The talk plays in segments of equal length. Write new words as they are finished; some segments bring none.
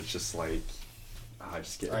it's just like, I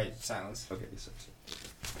just get... Alright, silence. Okay, so.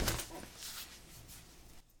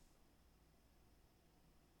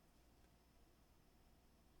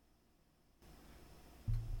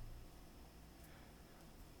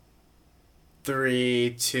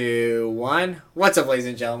 3, 2, 1. What's up, ladies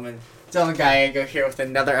and gentlemen? Dylan Gallego here with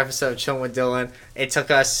another episode of Chilling with Dylan. It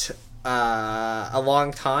took us a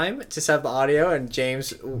long time to set up the audio, and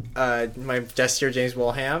James, my guest here, James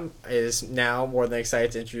Wilhelm, is now more than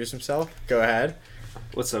excited to introduce himself. Go ahead.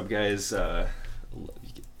 What's up, guys?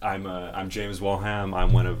 I'm James Wilhelm.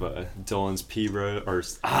 I'm one of Dylan's P-bro, or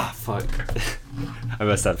fuck. I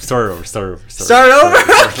messed up. Start over. Start over.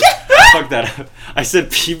 Fuck that up. I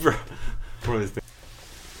said P-bro.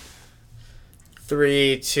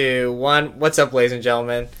 3, 2, 1. What's up, ladies and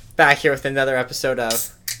gentlemen? Back here with another episode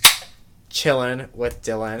of Chillin' with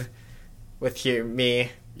Dylan. With me,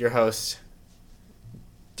 your host,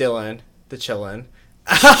 Dylan, the Chillin'.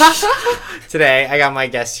 Today, I got my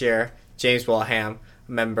guest here, James Wilhelm,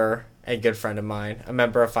 a member and good friend of mine. A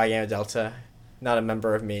member of Phi Gamma Delta, not a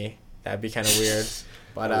member of me. That'd be kind of weird.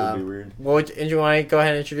 But, that would be weird. Do you want to go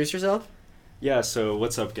ahead and introduce yourself? Yeah, so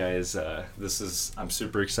what's up, guys? I'm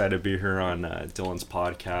super excited to be here on Dylan's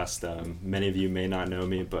podcast. Many of you may not know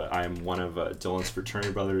me, but I'm one of Dylan's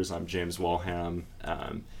fraternity brothers. I'm James Wilhelm.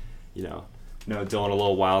 Know Dylan a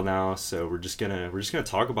little while now, so we're just gonna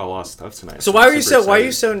talk about a lot of stuff tonight. So why were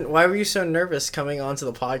you so nervous coming onto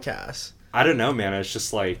the podcast? I don't know, man. It's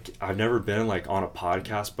just like I've never been like on a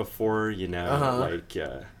podcast before,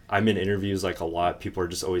 I'm in interviews like a lot. People are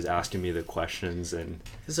just always asking me the questions, and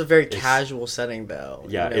it's a very casual setting, though.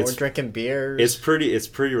 Yeah, we're drinking beers. It's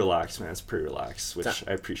pretty relaxed, man. It's pretty relaxed, which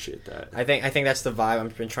I appreciate that. I think that's the vibe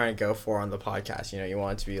I've been trying to go for on the podcast. You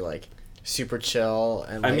want it to be like super chill,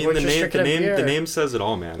 and like, the name says it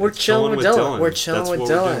all, man. We're chilling with Dylan. We're chilling with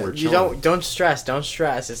Dylan. You don't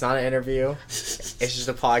stress. It's not an interview. It's just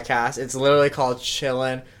a podcast. It's literally called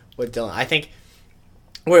Chillin' with Dylan. I think.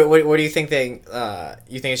 What do you think you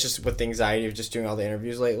think it's just with the anxiety of just doing all the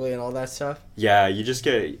interviews lately and all that stuff? Yeah, you just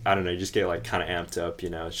get like kind of amped up,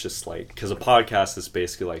 It's just like, because a podcast is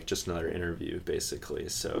basically like just another interview, basically.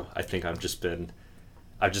 So I think I've just been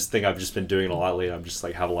doing it a lot lately. I'm just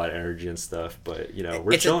like have a lot of energy and stuff, but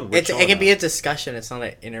we're chilling. It can be a discussion. It's not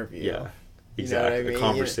an interview. Yeah, exactly. You know what I mean? A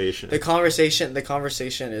conversation. The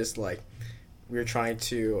conversation is like we're trying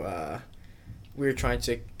to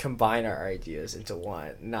combine our ideas into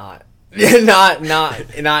one, not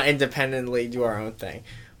independently do our own thing.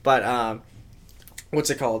 But what's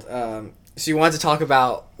it called? So you wanted to talk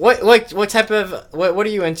about what are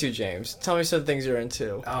you into, James? Tell me some things you're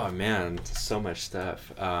into. Oh man, so much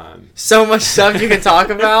stuff. So much stuff you can talk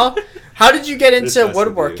about. How did you get into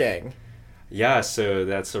woodworking? Yeah, so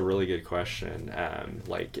that's a really good question.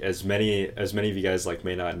 Like as many of you guys like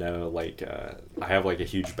may not know, like I have like a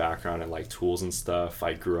huge background in like tools and stuff.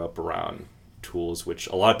 I grew up around tools, which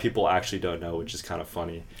a lot of people actually don't know, which is kind of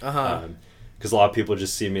funny. Because a lot of people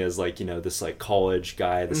just see me as like this like college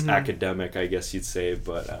guy, this academic, I guess you'd say.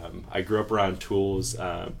 But I grew up around tools.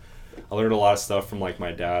 I learned a lot of stuff from like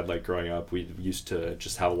my dad. Like growing up, we used to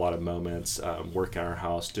just have a lot of moments working in our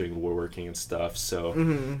house, doing woodworking and stuff.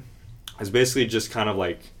 So. It's basically just kind of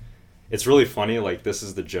like, it's really funny, like this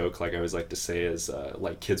is the joke like I always like to say is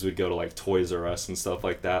like kids would go to like Toys R Us and stuff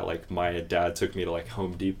like that. Like my dad took me to like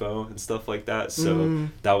Home Depot and stuff like that, so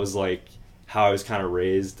that was like how I was kind of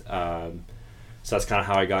raised. So that's kind of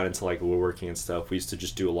how I got into like woodworking and stuff. We used to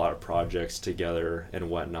just do a lot of projects together and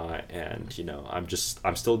whatnot, and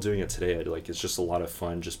I'm still doing it today. Like it's just a lot of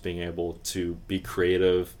fun just being able to be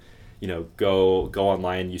creative. Go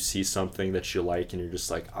online, you see something that you like, and you're just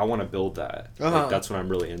like, I want to build that. Like, that's what I'm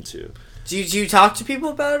really into. Do you talk to people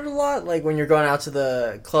about it a lot? Like when you're going out to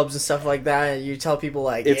the clubs and stuff like that, and you tell people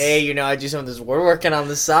like, hey, I do some of this woodworking on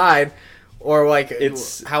the side, or like,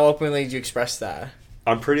 how openly do you express that?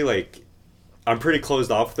 I'm pretty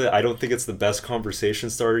closed off with it. I don't think it's the best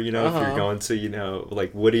conversation starter, if you're going to,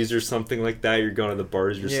 like Woody's or something like that, you're going to the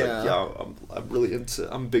bars, you're just like, I'm really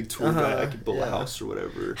I'm a big tool guy, I could build a house or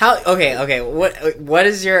whatever. What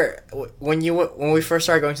is your, when we first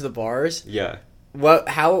started going to the bars? Yeah.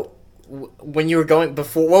 When you were going,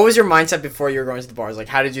 what was your mindset before you were going to the bars? Like,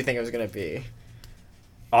 how did you think it was going to be?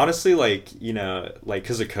 Honestly, like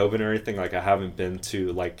because of COVID and everything, like I haven't been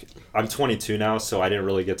to, like, I'm 22 now, so I didn't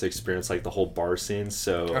really get to experience like the whole bar scene.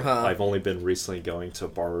 So I've only been recently going to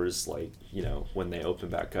bars, like, when they open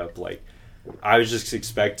back up. Like I was just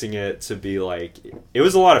expecting it to be like, it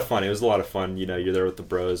was a lot of fun. You're there with the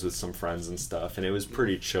bros, with some friends and stuff, and it was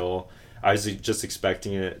pretty chill. I was just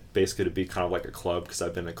expecting it basically to be kind of like a club, because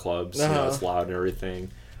I've been to clubs, it's loud and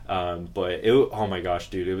everything. But oh my gosh,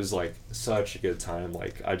 dude, it was like such a good time.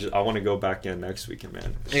 Like I want to go back in next weekend,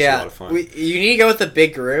 man. It's just a lot of fun. You need to go with a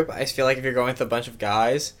big group. I feel like if you're going with a bunch of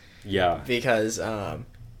guys, because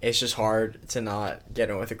it's just hard to not get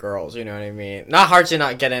in with the girls. You know what I mean? Not hard to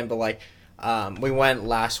not get in, but like we went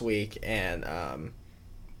last week and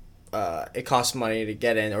it cost money to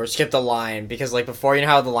get in or skip the line because like before, you know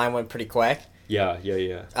how the line went pretty quick. Yeah.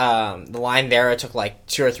 The line there, it took like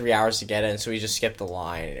 2 or 3 hours to get in, so we just skipped the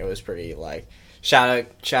line. It was pretty like shout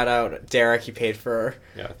out Derek. He paid for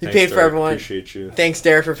Derek. Everyone. Appreciate you. Thanks,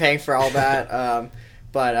 Derek, for paying for all that.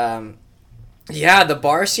 Yeah, the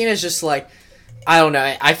bar scene is just like I don't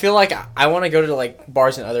know. I feel like I want to go to like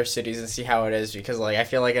bars in other cities and see how it is because like I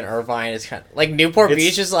feel like in Irvine it's kind of like Newport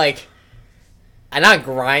Beach is like not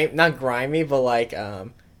grimy, but like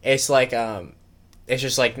it's like it's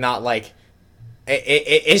just like not like.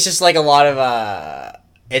 It's just like a lot of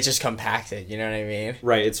it's just compacted, you know what I mean?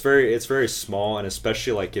 Right. It's very small, and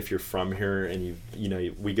especially like if you're from here and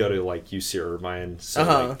we go to like UC Irvine, so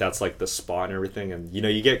like that's like the spot and everything, and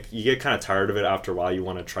you get kind of tired of it after a while. You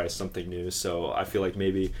want to try something new, so I feel like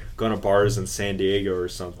maybe going to bars in San Diego or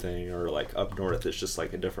something, or like up north, is just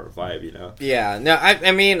like a different vibe, you know? Yeah. No,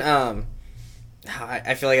 I mean I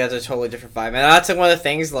feel like that's a totally different vibe, and that's like one of the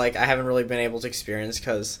things like I haven't really been able to experience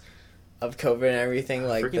because of COVID and everything,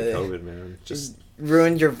 like freaking COVID, man, just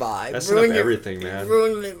ruined your vibe. That's ruined everything, man.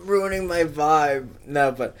 Ruining my vibe.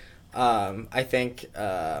 No, but I think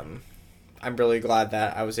I'm really glad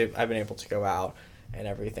that I've been able to go out and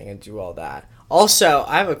everything and do all that. Also,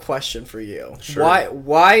 I have a question for you. Sure.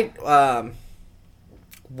 Why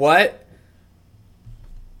what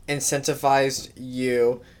incentivized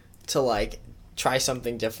you to like try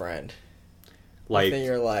something different? Like in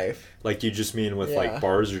your life, like you just mean with like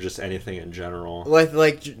bars or just anything in general?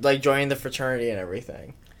 Like joining the fraternity and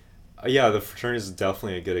everything. Yeah, the fraternity is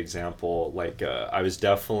definitely a good example. Like I was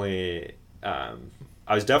definitely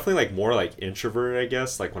like more like introverted, I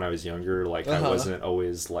guess. Like when I was younger, like I wasn't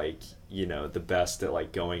always like the best at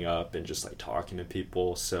like going up and just like talking to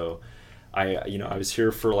people. So I was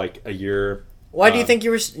here for like a year. Why do you think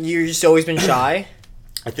you're just always been shy?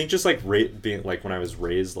 I think just like being like when I was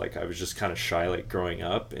raised, like I was just kind of shy like growing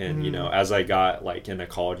up, and as I got like into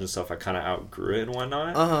college and stuff, I kind of outgrew it and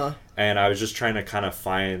whatnot. And I was just trying to kind of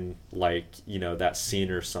find like that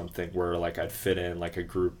scene or something where like I'd fit in like a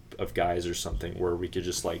group of guys or something where we could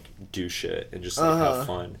just like do shit and just like have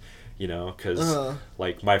fun, because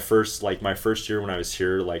like my first year when I was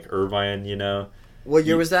here, like Irvine, What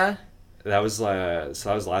year was that? That was that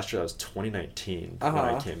was last year. That was 2019 when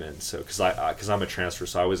I came in. So because I'm a transfer,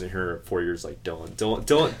 so I wasn't here 4 years like Dylan.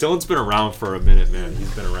 Dylan's been around for a minute, man.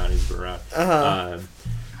 He's been around.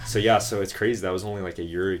 So yeah, so it's crazy. That was only like a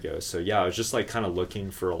year ago. So yeah, I was just like kind of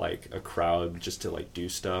looking for like a crowd just to like do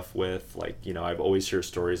stuff with. Like I've always heard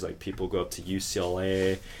stories like people go up to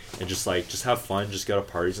UCLA and just have fun, just go to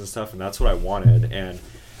parties and stuff, and that's what I wanted. And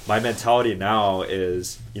my mentality now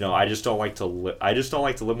is, I just don't like to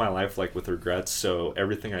live my life like with regrets. So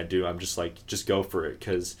everything I do, I'm just like, just go for it,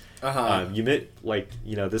 because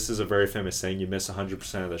this is a very famous saying: you miss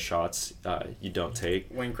 100% of the shots you don't take.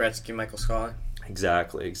 Wayne Gretzky, Michael Scott.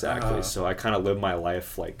 Exactly. So I kind of live my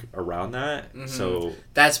life like around that. So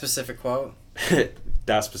that specific quote.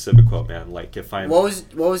 That specific quote, man. Like if I'm. What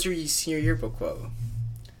was your senior yearbook quote?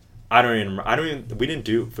 I don't even. We didn't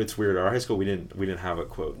do. It's weird. Our high school, we didn't have a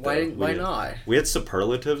quote. Why not? We had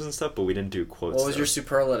superlatives and stuff, but we didn't do quotes. What was your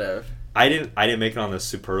superlative? I didn't make it on the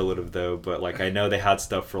superlative though, but like I know they had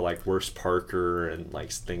stuff for like worst Parker and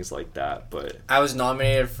like things like that. But I was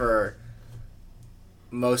nominated for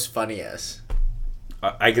most funniest.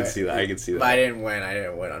 I could see that. But I didn't win,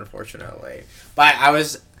 unfortunately. But I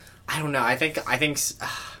don't know. I think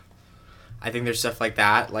there's stuff like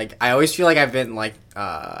that. Like I always feel like I've been like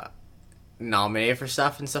nominated for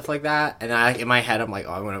stuff and stuff like that, and then in my head I'm like,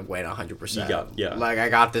 oh, I'm gonna win 100%. Like I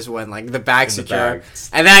got this win, like the bag secure,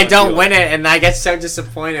 and then I don't win it, and I get so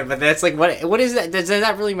disappointed. But that's like, what is that? Does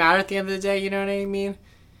that really matter at the end of the day? You know what I mean?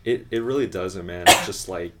 It really doesn't, man. It's just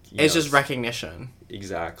like it's just recognition.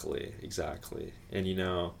 Exactly, and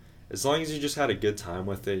as long as you just had a good time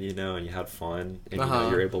with it, and you had fun, and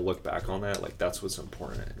you're able to look back on that, like that's what's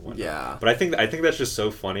important. And whatnot. Yeah. But I think that's just so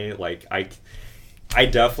funny. Like I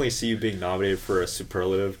definitely see you being nominated for a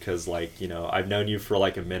superlative because like I've known you for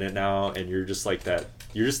like a minute now, and you're just like that.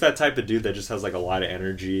 You're just that type of dude that just has like a lot of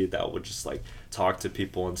energy that would just like talk to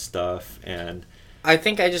people and stuff. And I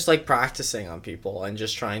think I just like practicing on people and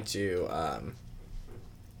just trying to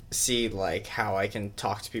see like how I can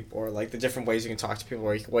talk to people, or like the different ways you can talk to people,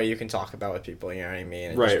 or what you can talk about with people. You know what I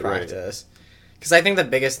mean? And just practice. Because I think the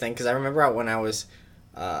biggest thing, because I remember when I was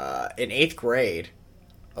in 8th grade,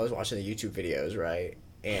 I was watching the YouTube videos, right?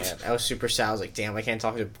 And I was super sad. I was like, damn, I can't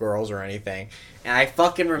talk to girls or anything. And I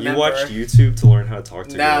fucking remember... You watched YouTube to learn how to talk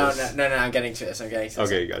to girls? No, I'm getting to this. Okay,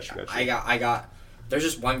 gotcha. I got... There's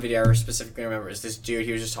just one video I specifically remember. It's this dude,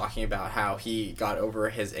 he was just talking about how he got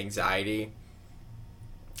over his anxiety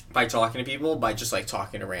by talking to people, by just, like,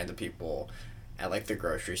 talking to random people at, like, the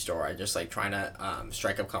grocery store. I just, like, trying to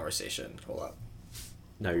strike up conversation. Hold up.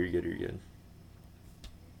 No, you're good.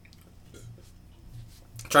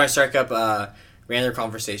 Trying to strike up random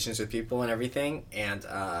conversations with people and everything, and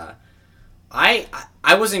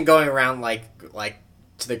I wasn't going around like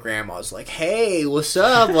to the grandmas like, hey, what's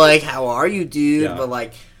up, like, how are you, dude? Yeah. But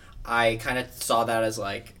like, I kind of saw that as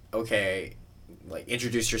like, okay, like,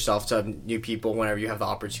 introduce yourself to new people whenever you have the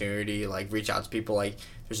opportunity, like, reach out to people, like,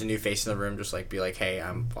 there's a new face in the room, just like be like, hey,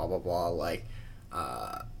 I'm blah blah blah, like,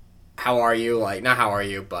 how are you, like, not how are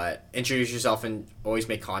you, but introduce yourself and always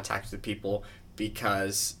make contact with people,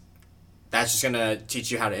 because that's just gonna teach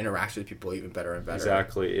you how to interact with people even better and better.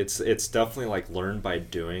 Exactly. It's definitely like learn by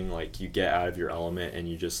doing. Like, you get out of your element and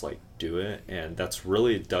you just like do it, and that's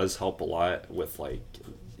really does help a lot with, like,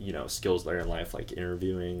 you know, skills later in life, like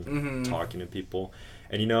interviewing, talking to people,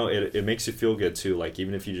 and you know, it makes you feel good too. Like,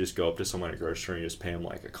 even if you just go up to someone at a grocery store and you just pay them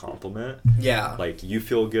like a compliment, like, you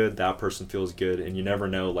feel good, that person feels good, and you never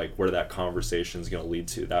know like where that conversation is gonna lead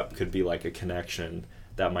to. That could be like a connection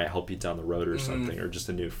that might help you down the road or something, or just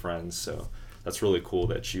a new friend. So that's really cool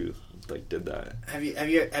that you like did that.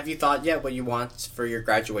 Have you thought yet what you want for your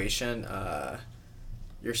graduation?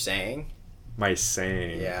 Your saying? My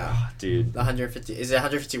saying? Yeah, dude. The 150. Is it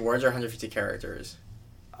 150 words or 150 characters?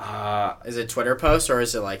 Is it Twitter post, or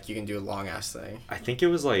is it like you can do a long ass thing? I think it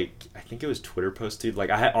was Twitter post, dude. Like,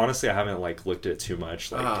 honestly I haven't like looked at it too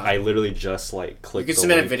much. Like, I literally just like clicked. You can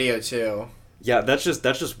submit a video too. Yeah, that's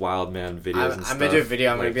just wild, man. Videos and stuff. I'm gonna do a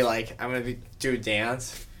video. I'm gonna do a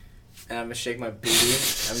dance, and I'm gonna shake my booty.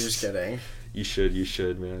 I'm just kidding. You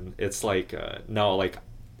should, man. It's like no, like,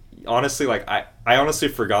 honestly, like, I honestly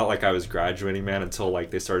forgot like I was graduating, man, until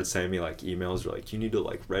like they started sending me like emails or like, you need to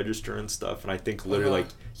like register and stuff, and I think literally like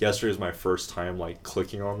yesterday was my first time like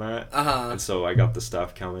clicking on that, and so I got the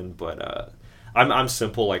stuff coming, but I'm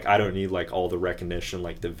simple. Like, I don't need like all the recognition,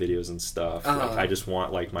 like the videos and stuff. Like, I just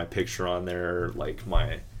want like my picture on there, like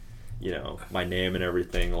my, you know, my name and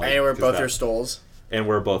everything. Like, and we're both your stoles. And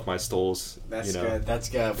we're both my stoles. That's good. That's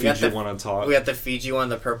good. We got the one on top. We got the Fiji one,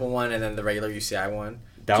 the purple one, and then the regular UCI one.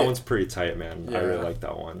 That one's pretty tight, man. Yeah. I really like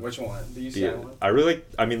that one. Which one? The UCI one? I really like.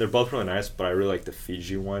 I mean, they're both really nice, but I really like the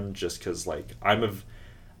Fiji one just because, like, I'm a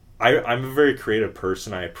very creative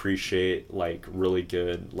person. I appreciate like really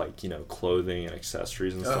good, like, you know, clothing and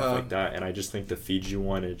accessories and stuff like that. And I just think the Fiji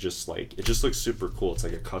one, it just looks super cool. It's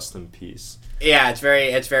like a custom piece. Yeah, it's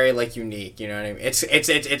very like unique. You know what I mean?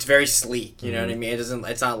 It's very sleek. You know what I mean?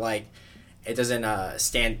 It's not like. It doesn't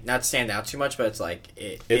stand out too much, but it's like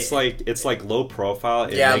it's like low profile.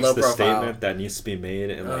 It makes the statement that needs to be made,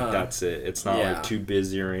 and like that's it. It's not like too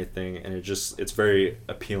busy or anything, and it's very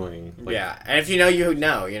appealing. Like, yeah, and if you know, you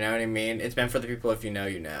know. You know what I mean? It's meant for the people. If you know,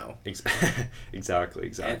 you know.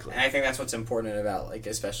 Exactly. And I think that's what's important about, like,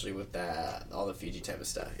 especially with all the Fiji type of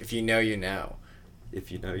stuff. If you know, you know.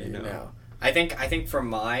 If you know, you know. I think for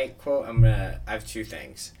my quote, I have two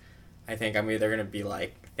things. I think I'm either gonna be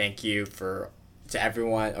like, thank you to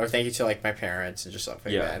everyone, or thank you to like my parents and just stuff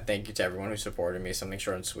like that. Thank you to everyone who supported me, something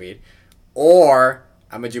short and sweet. Or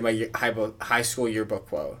I'm gonna do my high school yearbook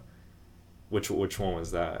quote. Which one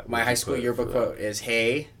was that? My high school yearbook quote is,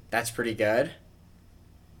 "Hey, that's pretty good."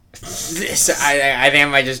 So I think I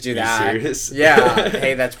might just do that. Are you serious? Yeah.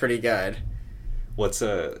 Hey, that's pretty good. What's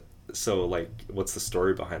the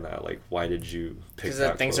story behind that? Like, why did you pick that?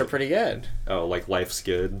 Because things are pretty good. Oh, like life's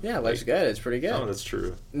good? Yeah, life's good. It's pretty good. Oh, that's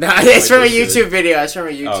true. No, it's from a YouTube video. It's from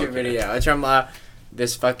a YouTube video. It's from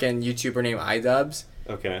this fucking YouTuber named iDubbbz.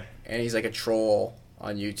 Okay. And he's like a troll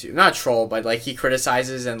on YouTube. Not a troll, but like he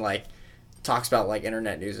criticizes and like talks about like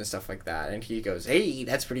internet news and stuff like that. And he goes, "Hey,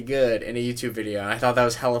 that's pretty good," in a YouTube video. And I thought that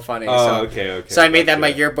was hella funny. Oh, okay. So I made that my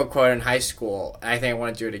yearbook quote in high school. And I think I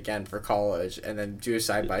want to do it again for college, and then do a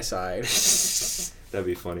side by side. That'd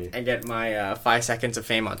be funny. And get my 5 seconds of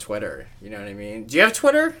fame on Twitter. You know what I mean? Do you have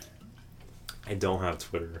Twitter? I don't have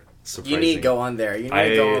Twitter. You need to go on there.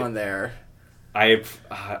 I don't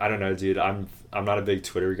know, dude. I'm not a big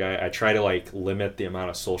Twitter guy. I try to like limit the amount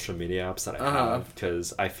of social media apps that I have,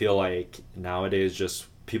 because I feel like nowadays just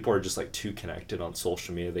people are just like too connected on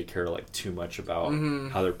social media. They care like too much about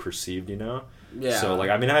how they're perceived, you know? Yeah. So like,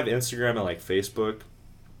 I mean, I have Instagram and like Facebook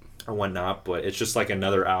or whatnot, but it's just like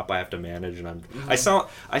another app I have to manage, and I sound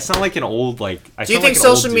like an old like. Do you think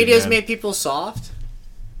social media has made people soft?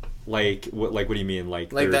 What do you mean?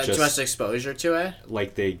 Like Like they're that just too much exposure to it?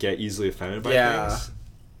 like they get easily offended by Yeah. things.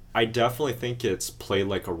 I definitely think it's played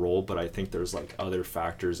like a role, but I think there's like other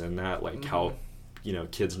factors in that, like how, you know,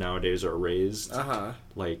 kids nowadays are raised.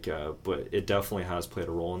 Like, but it definitely has played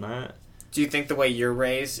a role in that. Do you think the way you're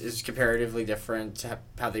raised is comparatively different to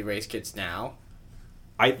how they raise kids now?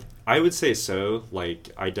 I would say so. Like,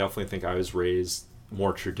 I definitely think I was raised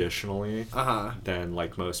more traditionally than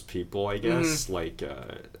like most people, I guess. Like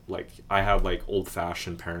I had like old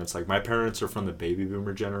fashioned parents. Like my parents are from the baby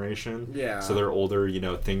boomer generation. Yeah. So they're older, you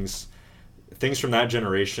know, things from that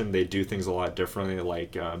generation, they do things a lot differently.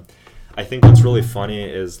 Like I think what's really funny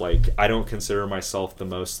is like I don't consider myself the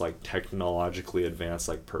most like technologically advanced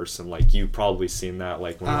like person. Like you've probably seen that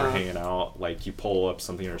like when we're hanging out, like you pull up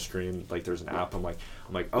something on our screen, like there's an app. I'm like,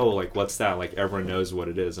 oh, like what's that? Like everyone knows what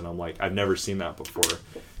it is, and I'm like, I've never seen that before,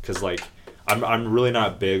 because like I'm really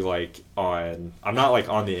not big like I'm not like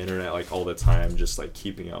on the internet like all the time, just like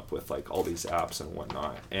keeping up with like all these apps and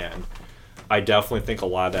whatnot. And I definitely think a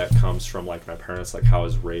lot of that comes from like my parents, like how I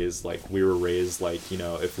was raised. Like we were raised like, you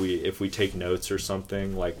know, if we take notes or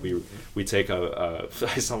something, like we take I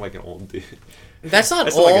sound like an old dude. That's not I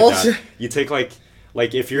sound old. like a dad. You take like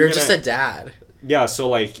if You're gonna, just a dad. Yeah, so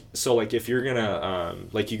like if you're gonna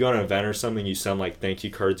like you go to an event or something, you send like thank you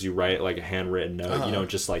cards, you write like a handwritten note, you don't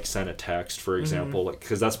just like send a text, for example, like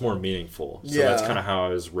because that's more meaningful. So that's kind of how I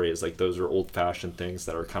was raised. Like those are old fashioned things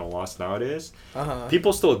that are kind of lost nowadays.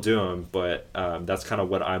 People still do them, but that's kind of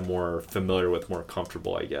what I'm more familiar with, more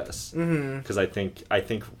comfortable, I guess. Because I think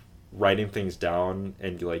writing things down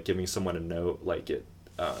and like giving someone a note, like it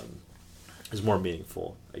is more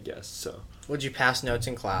meaningful, I guess. So. Would you pass notes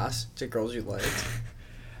in class to girls you liked?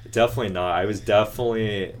 Definitely not. I was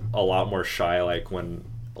definitely a lot more shy, like when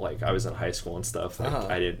like I was in high school and stuff. Like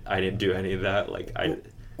I didn't do any of that. Like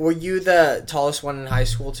Were you the tallest one in high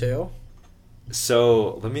school too?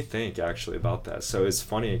 So let me think actually about that. So it's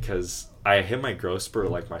funny because I hit my growth spurt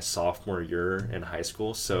like my sophomore year in high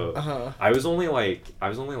school. So I was only like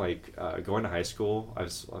going to high school. I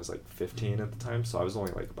was like 15 at the time, so I was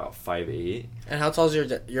only like about 5'8". And how tall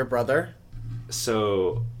is your brother?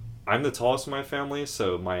 So I'm the tallest in my family.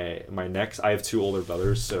 So my next, I have two older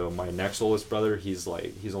brothers. So my next oldest brother, he's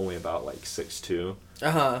only about like 6'2".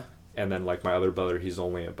 And then like my other brother, he's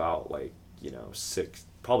only about like, you know,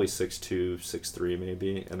 probably 6'2", 6'3"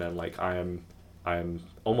 maybe. And then like I'm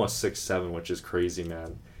almost 6'7", which is crazy,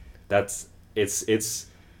 man.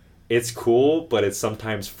 It's cool, but it's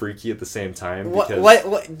sometimes freaky at the same time. Because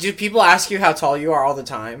what do people ask you how tall you are all the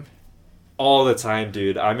time? All the time,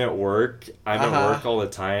 dude. I'm at work all the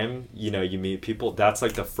time. You know, you meet people, that's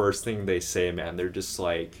like the first thing they say, man. They're just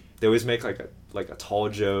like, they always make like a tall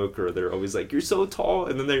joke, or they're always like, you're so tall,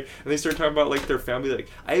 and then they start talking about like their family, like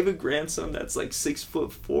I have a grandson that's like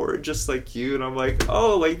 6'4", just like you, and I'm like,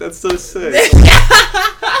 oh, like that's so sick.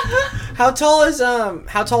 How tall are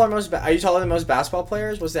you taller than most basketball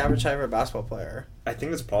players? What's the average height of a basketball player? I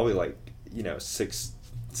think it's probably like, you know, 6'5",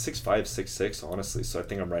 6'6", honestly. So I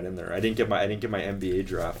think I'm right in there. I didn't get my NBA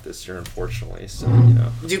draft this year, unfortunately. So you know.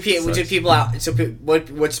 Do people out? So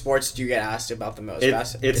what sports do you get asked about the most?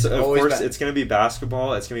 It's of course it's gonna be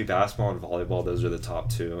basketball. It's gonna be basketball and volleyball. Those are the top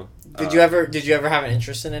two. Did you ever have an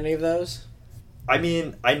interest in any of those? I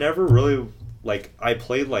mean, I never really like. I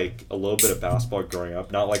played like a little bit of basketball growing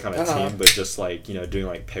up, not like on a team, but just like, you know, doing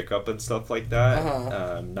like pickup and stuff like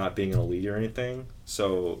that. Not being in a league or anything.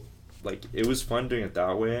 So. Like, it was fun doing it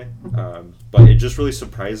that way, but it just really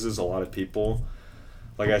surprises a lot of people.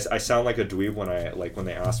 Like, I sound like a dweeb when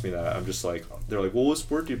they ask me that. I'm just like, they're like, well, what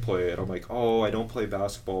sport do you play? And I'm like, oh, I don't play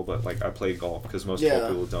basketball, but like I play golf, because most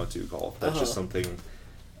people don't do golf. That's just something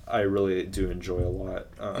I really do enjoy a lot,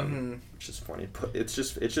 which is funny. But it's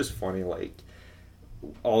just funny, like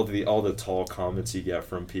all the tall comments you get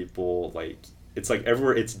from people, like. It's like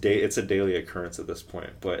everywhere. It's a daily occurrence at this point.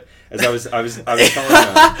 But as I was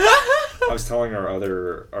telling our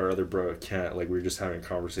other bro Kent, like we were just having a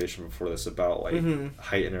conversation before this about like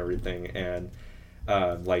height and everything, and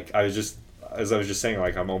like I was just saying,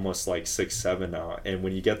 like I'm almost like 6'7" now, and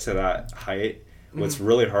when you get to that height, what's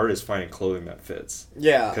really hard is finding clothing that fits.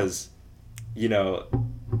 Yeah. Because, you know,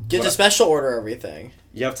 you have to special order everything.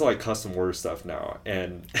 You have to like custom order stuff now,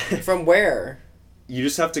 and from where? You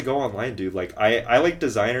just have to go online, dude. Like, I like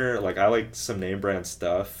designer, like, I like some name brand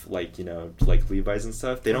stuff, like, you know, like Levi's and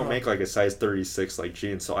stuff. They don't make, like, a size 36, like,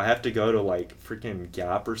 jeans. So I have to go to, like, freaking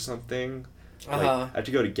Gap or something. Like, I have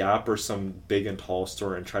to go to Gap or some big and tall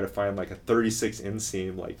store and try to find, like, a 36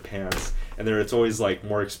 inseam, like, pants. And it's always, like,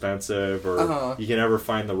 more expensive, or you can never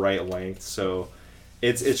find the right length. So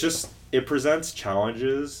it's just it presents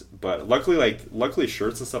challenges, but luckily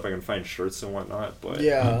shirts and stuff I can find shirts and whatnot. But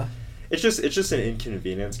Yeah. it's just an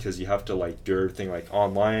inconvenience because you have to like do everything like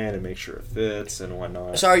online and make sure it fits and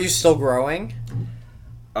whatnot. So are you still growing?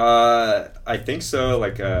 I think so.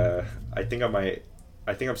 Like I think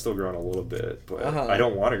I'm still growing a little bit, but I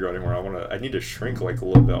don't want to grow anymore. I need to shrink like a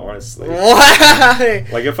little bit, honestly. Why?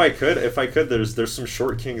 Like if I could, there's some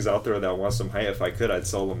short kings out there that want some height. If I could, I'd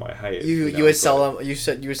sell them my height. You would sell them. You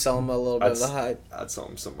said you would sell them a little bit of the height. I'd sell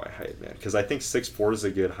them some of my height, man. Because I think 6'4" is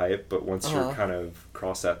a good height, but once you're kind of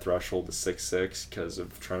cross that threshold to 6'6" because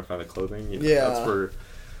of trying to find the clothing,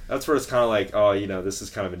 that's where it's kind of like, oh, this is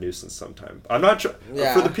kind of a nuisance sometimes. I'm not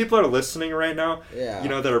for the people that are listening right now,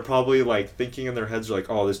 that are probably like thinking in their heads, like,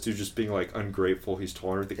 oh, this dude's just being like ungrateful. He's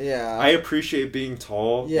tall and everything. Yeah. I appreciate being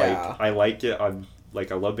tall. Yeah. Like I like it. I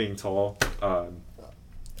love being tall.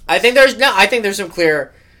 I think there's some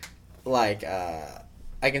clear, like, I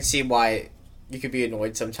can see why you could be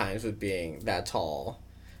annoyed sometimes with being that tall.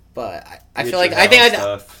 But I feel like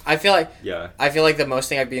I feel like the most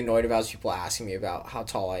thing I'd be annoyed about is people asking me about how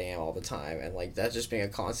tall I am all the time, and like that just being a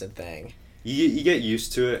constant thing. You get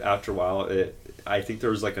used to it after a while. I think there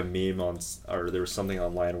was like a meme or there was something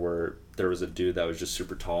online where there was a dude that was just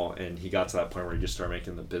super tall, and he got to that point where he just started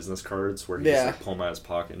making the business cards where he just like pull them out of his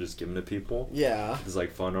pocket and just give them to people. Yeah. His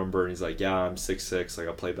like phone number, and he's like, yeah, I'm 6'6", like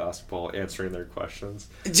I play basketball, answering their questions.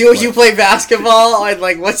 Do you play basketball? And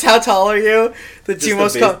like, how tall are you? The two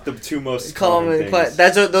most common things.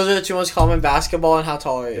 Those are the two most common: basketball and how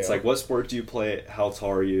tall are you? It's like, what sport do you play? How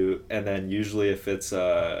tall are you? And then usually if it's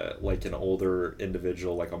like an older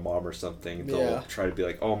individual, like a mom or something, they'll try to be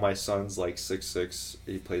like, oh, my son's like 6'6",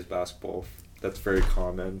 he plays basketball. That's very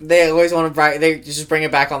common. They always want to they just bring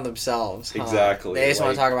it back on themselves. Huh? Exactly. They just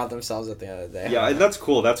want to talk about themselves at the end of the day. Yeah, and that's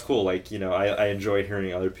cool. That's cool. Like, I enjoy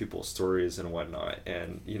hearing other people's stories and whatnot.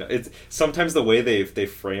 And, it's sometimes the way they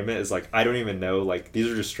frame it is like, I don't even know, like, these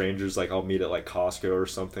are just strangers, like, I'll meet at, like, Costco or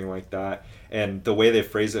something like that. And the way they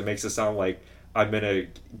phrase it makes it sound like I'm going to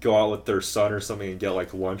go out with their son or something and get,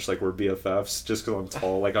 like, lunch, like, we're BFFs just because I'm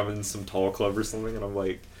tall. Like, I'm in some tall club or something, and I'm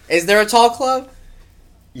like... Is there a tall club?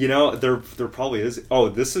 There probably is. Oh,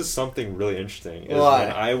 this is something really interesting. When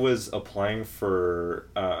I was applying for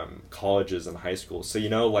colleges in high school, so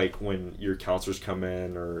like when your counselors come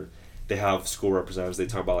in or they have school representatives, they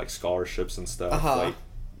talk about like scholarships and stuff. Like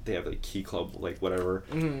they have like Key Club, like whatever.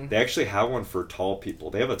 Mm-hmm. They actually have one for tall people.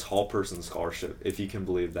 They have a tall person scholarship, if you can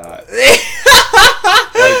believe that.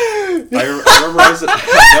 I remember I was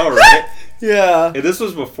no, right? Yeah. And this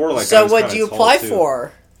was before like. So what do you apply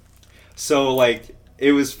for? So like.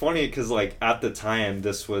 It was funny because, like, at the time,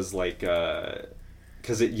 this was, like,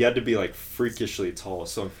 because you had to be, like, freakishly tall.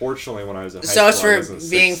 So, unfortunately, when I was in high school, I wasn't 6'6". So it's for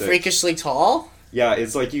being freakishly tall? Yeah,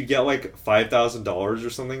 it's like you get, like, $5,000 or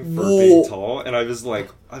something for being tall. And I was like,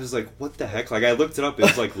 what the heck? Like, I looked it up. It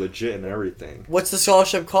was, like, legit and everything. What's the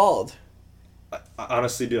scholarship called?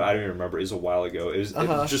 Honestly, dude, I don't even remember. It was a while ago. It was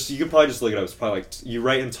just you could probably just look it up. It's probably like you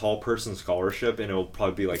write in tall person scholarship, and it'll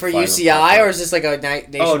probably be like for UCI, or is this like a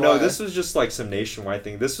nationwide? Oh no, this was just like some nationwide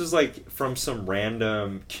thing. This was like from some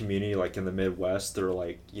random community like in the Midwest. They're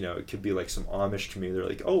like, it could be like some Amish community. They're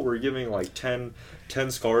like, oh, we're giving like 10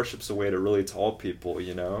 scholarships away to really tall people,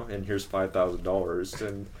 and here's $5,000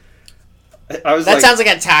 and. That sounds like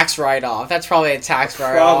a tax write-off. That's probably a tax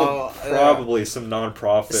write-off. Probably some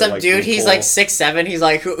non-profit. Some like, dude, he's like 6'7". He's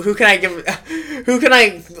like, who can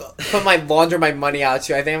I put my money out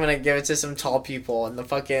to? I think I'm gonna give it to some tall people in the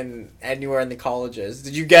fucking anywhere in the colleges.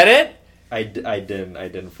 Did you get it? I didn't.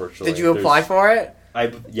 Unfortunately. Did you apply for it?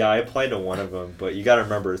 I applied to one of them, but you got to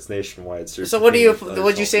remember it's nationwide. So what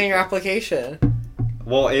did you say in your application?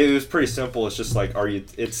 Well, it was pretty simple. It's just like,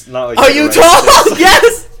 it's not like. Are you tall?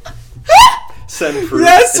 Yes. Send proof.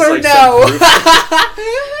 Yes or like no?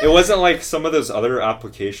 It wasn't like some of those other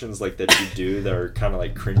applications like that you do that are kind of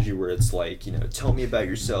like cringy, where it's like, tell me about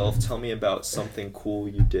yourself, tell me about something cool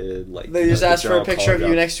you did. Like they just ask for a picture of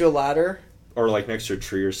you next to a ladder, or like next to a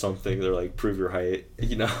tree or something. They're like, prove your height.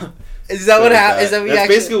 Is that what happened? Is that That's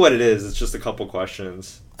basically what it is. It's just a couple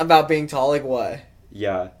questions about being tall. Like what?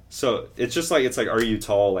 Yeah. So it's just like are you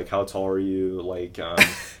tall? Like how tall are you? Like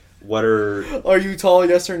what are you tall?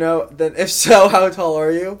 Yes or no? Then if so, how tall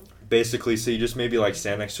are you? Basically, so you just maybe like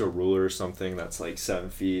stand next to a ruler or something that's like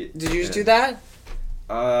 7 feet. Did you just do that?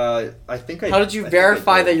 I think I. How did you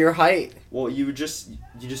verify that your height? Well, you just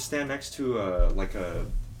stand next to like a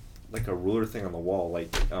ruler thing on the wall,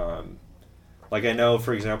 like Like I know,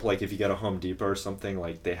 for example, like if you get a Home Depot or something,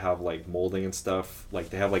 like they have like molding and stuff. Like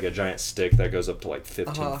they have like a giant stick that goes up to like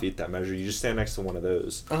 15 feet that measure. You just stand next to one of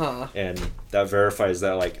those, and that verifies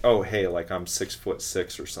that like, oh hey, like I'm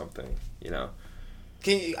 6'6" or something. You know.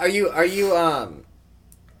 Are you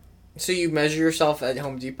So you measure yourself at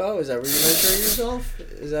Home Depot? Is that where you measure yourself?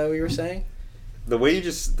 Is that what you were saying? The way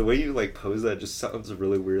you like pose that just sounds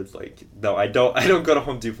really weird. Like no, I don't go to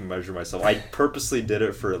Home Depot and measure myself. I purposely did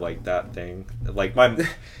it for like that thing. Like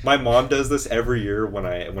my mom does this every year when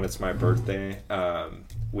it's my birthday.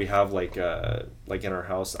 We have like in our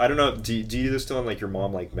house. I don't know. Do you do this still? Like your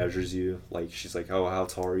mom like measures you. Like she's like, oh, how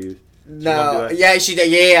tall are you? No. Yeah, she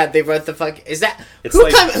did. Yeah. They wrote the fuck. Is that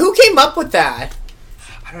who came up with that?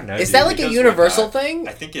 I don't know. Is that like a universal thing?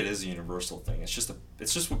 I think it is a universal thing. It's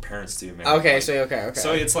just what parents do, man. Okay, like, okay.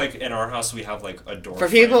 So it's like in our house we have like a door. For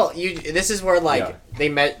people, this is where like they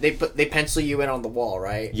pencil you in on the wall,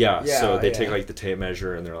 right? Yeah. So they take like the tape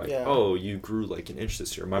measure and they're like, oh, you grew like an inch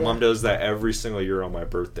this year. My mom does that every single year on my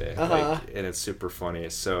birthday, like, and it's super funny.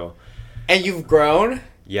 So. And you've grown.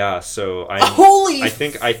 Yeah, so I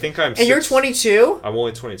think I'm. And you're 22. I'm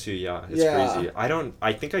only 22. Yeah, it's crazy.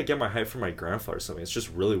 I think I get my height from my grandfather or something. It's just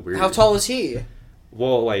really weird. How tall is he?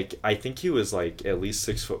 Well, like I think he was like at least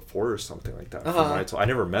 6'4" or something like that. From what I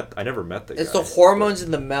never met the guy. It's the hormones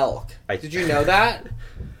in the milk. Did you know that?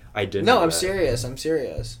 I didn't. No, I'm serious.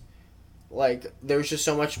 Like there's just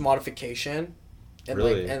so much modification,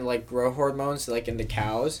 and like growth hormones like in the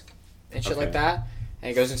cows, and shit like that,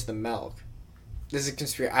 and it goes into the milk. This is a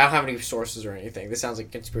conspiracy. I don't have any sources or anything. This sounds like a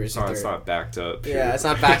conspiracy theory. It's not backed up. Yeah, it's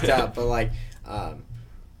not backed up, but like,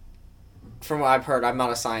 from what I've heard, I'm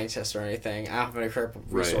not a scientist or anything. I don't have any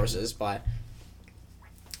resources, but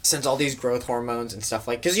since all these growth hormones and stuff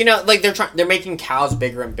because like they're making cows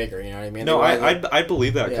bigger and bigger. You know what I mean? No, I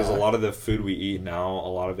believe that because a lot of the food we eat now, a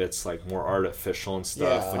lot of it's like more artificial and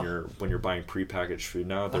stuff. Yeah. When you're buying prepackaged food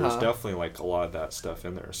now, there's definitely like a lot of that stuff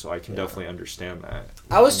in there. So I can definitely understand that.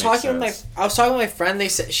 I was talking with my friend. They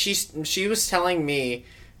said she was telling me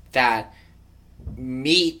that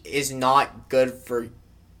meat is not good for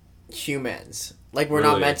humans. Like we're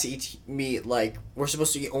not meant to eat meat. Like we're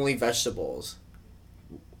supposed to eat only vegetables.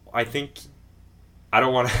 I think I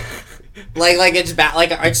don't want to like it's bad,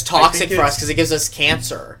 like it's toxic for us because it gives us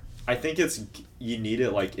cancer. I think you need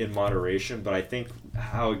it like in moderation, but I think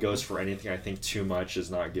how it goes for anything, I think too much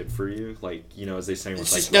is not good for you. Like as they say,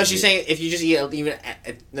 she's saying if you just eat even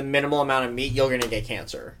the minimal amount of meat, you're gonna get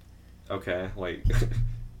cancer. Okay, like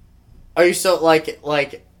are you so like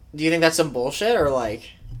do you think that's some bullshit or like?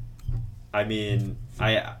 I mean,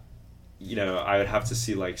 I would have to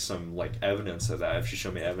see like some like evidence of that. If she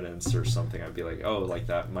showed me evidence or something, I'd be like, oh, like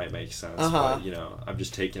that might make sense. But I'm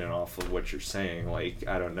just taking it off of what you're saying. Like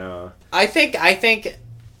I don't know. I think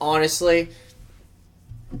honestly,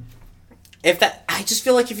 I just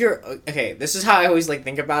feel like if you're okay, this is how I always like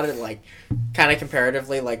think about it. Like kind of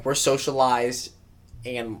comparatively, like we're socialized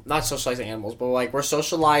and not socialized animals, but like we're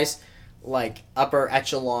socialized like upper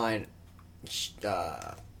echelon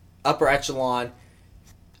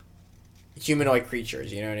humanoid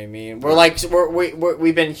creatures, you know what I mean? We're like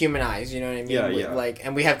we've been humanized, you know what I mean? Yeah. Like,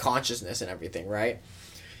 and we have consciousness and everything, right?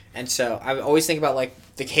 And so I always think about like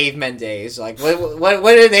the cavemen days, like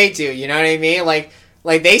what do they do? You know what I mean? Like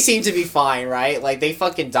they seem to be fine, right? Like they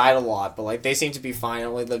fucking died a lot, but like they seem to be fine,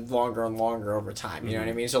 only lived longer and longer over time. You know what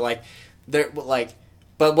I mean? So like they're like,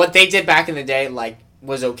 but what they did back in the day like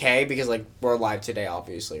was okay because like we're alive today,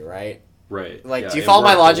 obviously, right? Right. Like, do you follow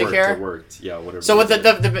my logic here? It worked. Yeah, whatever. So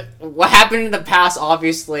what happened in the past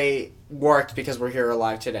obviously worked because we're here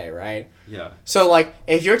alive today, right? Yeah. So, like,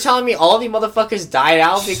 if you're telling me all of you motherfuckers died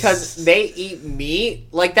out because they eat meat,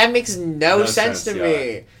 like, that makes no sense to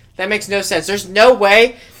me. That makes no sense. There's no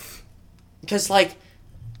way, because, like,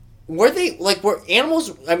 were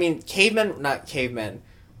animals, I mean, not cavemen,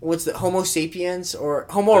 what's the, Homo sapiens, or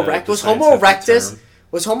Homo erectus,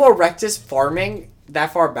 was Homo erectus farming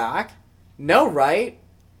that far back? No, right?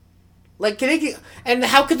 Like, and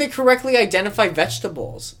how could they correctly identify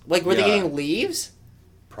vegetables? Like, were they eating leaves?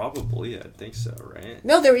 Probably, I think so, right?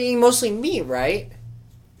 No, they were eating mostly meat, right?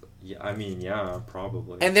 Yeah, I mean, yeah,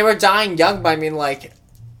 probably. And they were dying young, but I mean, like,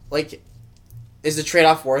 is the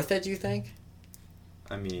trade-off worth it, do you think?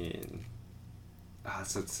 I mean,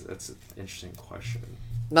 that's an interesting question.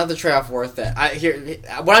 Not the trade-off worth it.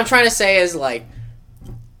 What I'm trying to say is, like,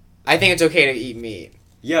 I think it's okay to eat meat.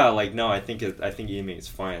 Yeah, like, no, I think eating meat is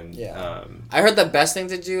fine. Yeah. I heard the best thing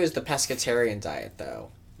to do is the pescatarian diet,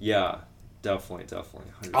 though. Yeah, definitely.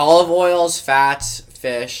 100%. Olive oils, fats,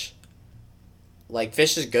 fish. Like,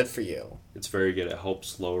 fish is good for you. It's very good. It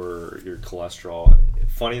helps lower your cholesterol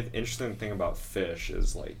funny, interesting thing about fish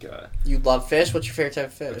is like. You love fish? What's your favorite type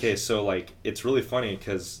of fish? Okay, so like it's really funny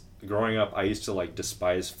because growing up, I used to like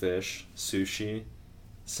despise fish, sushi,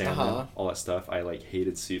 salmon, all that stuff. I like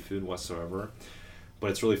hated seafood whatsoever. But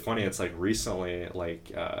it's really funny. It's like recently,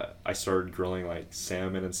 like I started grilling like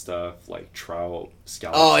salmon and stuff, like trout,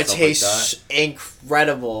 scallops. Oh, it stuff tastes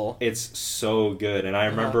incredible. It's so good. And I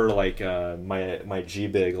remember like my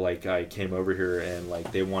G-Big, like I came over here and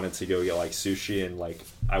like they wanted to go get like sushi, and like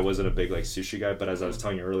I wasn't a big like sushi guy, but as I was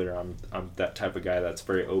telling you earlier, I'm that type of guy that's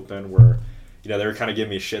very open where, you know, they were kind of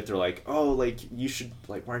giving me shit. They're like, oh, like, you should,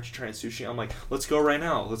 like, why aren't you trying sushi? I'm like, let's go right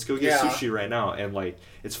now. Let's go get sushi right now. And, like,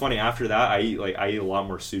 it's funny, after that, I eat a lot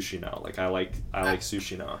more sushi now. Like, I like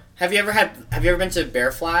sushi now. Have you ever been to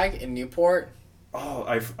Bear Flag in Newport? Oh,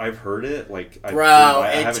 I've heard it. Like, I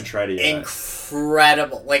haven't tried it yet.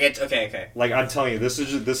 Incredible. Like, it's, okay. Like, I'm telling you, this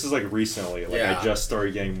is like, recently. Like, I just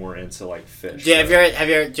started getting more into, like, fish. Do you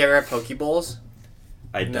ever had Poke Bowls?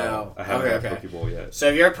 I don't. No. I haven't had Poke Bowl yet. So,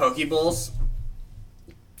 if you're at Poke Bowls,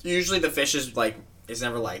 usually the fish is like, it's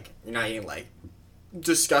never like, you're not eating like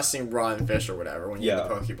disgusting raw fish or whatever when you eat the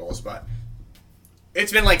Poke Bowls, but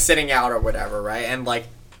it's been like sitting out or whatever, right? And like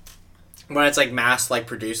when it's like mass like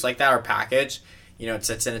produced like that or packaged, you know, it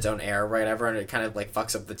sits in its own air or whatever, and it kind of like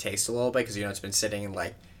fucks up the taste a little bit because, you know, it's been sitting in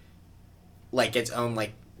like its own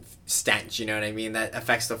like stench, you know what I mean? That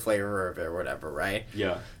affects the flavor of it or whatever, right?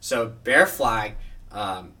 Yeah. So Bear Flag,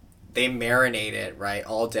 they marinate it, right,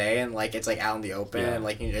 all day, and like it's like out in the open, and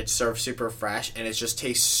like it's served super fresh, and it just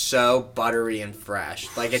tastes so buttery and fresh.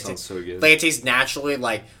 Like it sounds so good. Like it tastes naturally,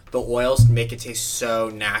 like the oils make it taste so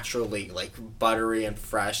naturally, like buttery and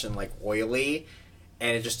fresh and like oily,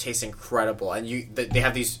 and it just tastes incredible. And they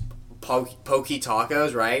have these poke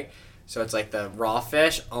tacos, right? So it's like the raw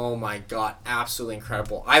fish. Oh my god, absolutely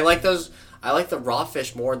incredible. I like the raw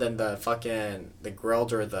fish more than the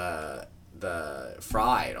grilled or the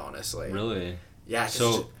fried, honestly. Really? Yeah.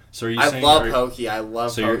 So are you saying... I love poke.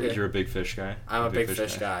 So you're a big fish guy? I'm a big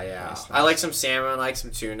fish guy, yeah. Nice. I like some salmon, I like some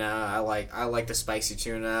tuna. I like the spicy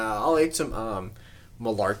tuna. I'll eat some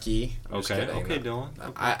malarkey. Okay,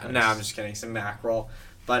 Dylan. No, I'm just kidding. Some mackerel.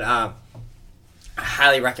 But I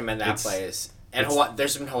highly recommend that place. And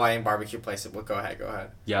there's some Hawaiian barbecue places. Well, go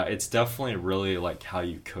ahead. Yeah, it's definitely really like how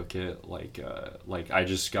you cook it. Like I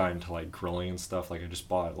just got into like grilling and stuff. Like I just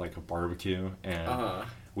bought like a barbecue, and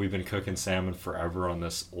we've been cooking salmon forever on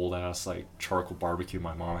this old ass like charcoal barbecue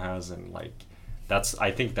my mom has, and like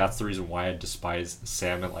I think that's the reason why I despise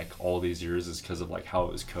salmon like all these years, is because of like how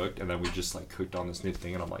it was cooked. And then we just like cooked on this new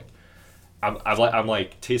thing, and I'm like, I'm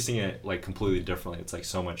like tasting it like completely differently. It's like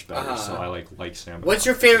so much better. So I like salmon. What's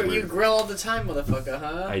your favorite? You grill all the time, motherfucker,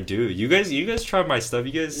 huh? I do. You guys tried my stuff.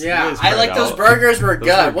 You guys. I like those burgers. Were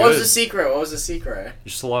good. What was the secret?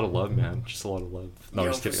 Just a lot of love, man. Just a lot of love. No, I'm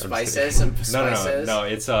just kidding. Spices. No.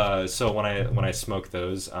 It's so when I smoke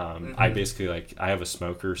those, I basically like I have a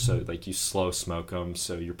smoker, so like you slow smoke them,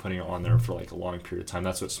 so you're putting it on there for like a long period of time.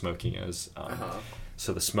 That's what smoking is.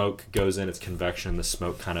 So the smoke goes in, it's convection, the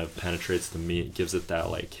smoke kind of penetrates the meat, gives it that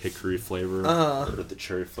like hickory flavor, or the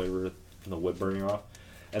cherry flavor from the wood burning off.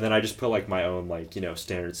 And then I just put like my own like, you know,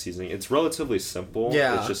 standard seasoning. It's relatively simple.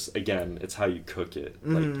 Yeah. It's just, again, it's how you cook it.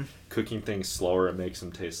 Like cooking things slower, it makes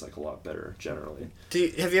them taste like a lot better generally.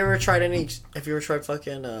 Have you ever tried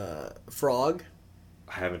fucking frog?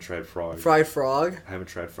 I haven't tried frog. Fried frog? I haven't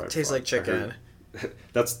tried fried frog. Tastes like chicken.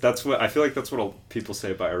 That's what I feel like. That's what people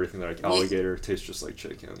say about everything. They're like, alligator tastes just like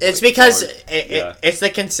chicken. It's like, because it's the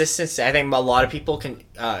consistency. I think a lot of people can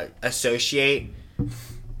associate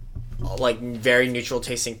like very neutral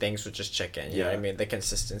tasting things with just chicken. You know what I mean? The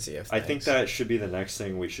consistency of things. I think that should be the next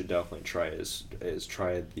thing we should definitely try is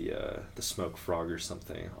try the smoked frog or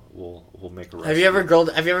something. We'll make a recipe. Have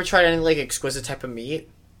you ever tried any like exquisite type of meat?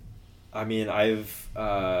 I mean, I've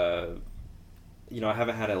I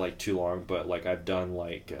haven't had it like too long, but like I've done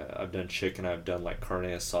chicken, I've done like carne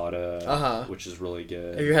asada, which is really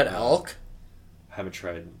good. Have you had elk? Haven't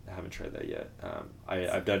tried that yet.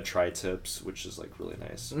 I've done tri-tips, which is like really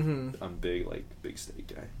nice. I'm big steak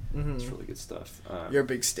guy. It's really good stuff. You're a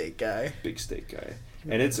big steak guy. Big steak guy.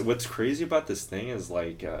 And it's what's crazy about this thing is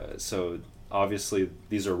like so obviously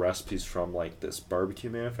these are recipes from like this barbecue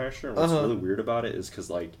manufacturer. And what's really weird about it is because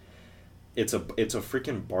like it's a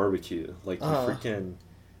freaking barbecue. Like the freaking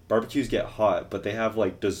barbecues get hot, but they have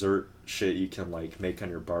like dessert shit you can like make on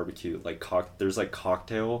your barbecue. Like there's like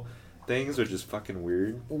cocktail things, which is fucking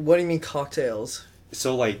weird. What do you mean cocktails?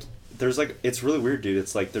 So like there's like it's really weird, dude.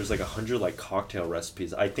 It's like there's like 100 like cocktail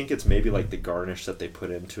recipes. I think it's maybe like the garnish that they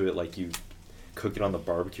put into it. Like you cook it on the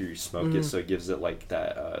barbecue, you smoke it, so it gives it like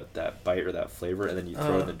that bite or that flavor, and then you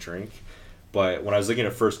throw it in the drink. But when I was looking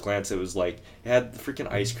at first glance, it was like it had the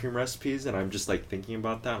freaking ice cream recipes, and I'm just like thinking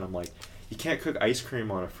about that, and I'm like, you can't cook ice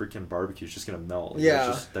cream on a freaking barbecue; it's just gonna melt. Like,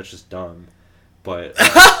 Yeah, that's just dumb. But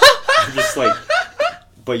I'm just like,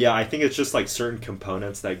 but yeah, I think it's just like certain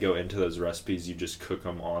components that go into those recipes. You just cook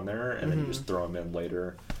them on there, and then you just throw them in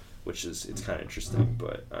later, which is it's kind of interesting.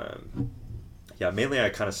 But yeah, mainly I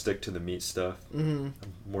kind of stick to the meat stuff. I'm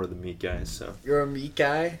more the meat guy, so. You're a meat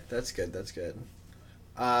guy. That's good. That's good.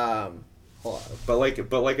 Hold on. But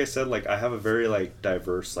like I said, like I have a very like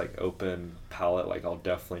diverse, like open palette. Like I'll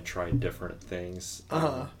definitely try different things.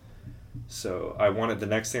 So the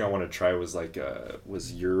next thing I want to try was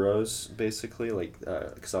was gyros, basically, like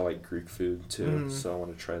because I like Greek food too. So I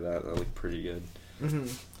want to try that. That looked pretty good.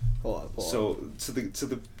 Hold on. So to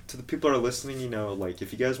the people that are listening, you know, like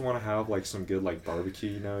if you guys want to have like some good like barbecue,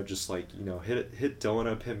 you know, just like, you know, hit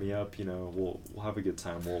Dylan up, hit me up, you know, we'll have a good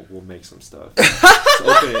time. We'll make some stuff.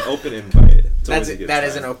 It's open invite. That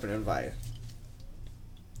is an open invite.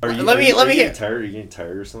 Are you getting tired? Are you getting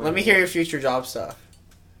tired or something? Let me hear your future job stuff.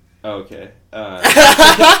 Oh, okay.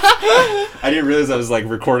 I didn't realize I was like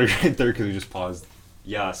recording right there because we just paused.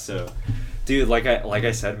 Yeah, so. Dude, like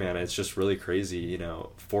I said, man, it's just really crazy. You know,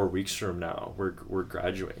 4 weeks from now, we're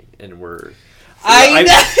graduating, and we're. I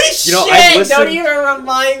know. Shit! Don't even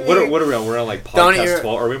remind me. What are we on? We're on like podcast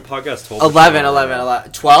 12. Are we on podcast 12?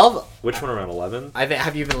 11. 12. Which one around 11? I think.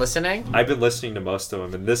 Have you been listening? I've been listening to most of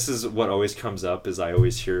them, and this is what always comes up. Is I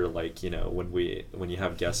always hear like, you know, when you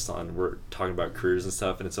have guests on, we're talking about careers and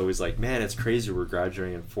stuff, and it's always like, man, it's crazy. We're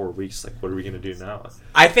graduating in 4 weeks. Like, what are we gonna do now?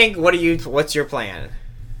 I think. What's your plan?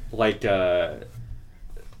 Like,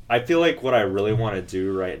 I feel like what I really want to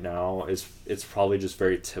do right now is it's probably just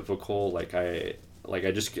very typical.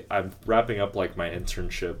 I'm wrapping up like my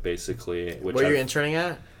internship basically. Where are you interning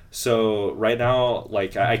at? So right now,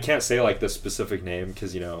 like I can't say like the specific name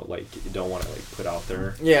because, you know, like you don't want to like put out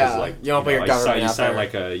there. Yeah, like, you don't put your government out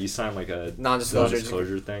there. You sign like a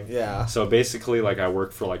non-disclosure thing. Yeah. So basically, like I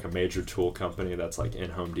work for like a major tool company that's like in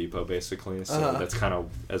Home Depot basically. So that's kind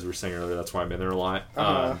of, as we were saying earlier, that's why I'm in there a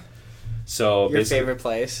lot. So your favorite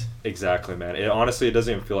place. Exactly, man. It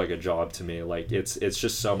doesn't even feel like a job to me. Like it's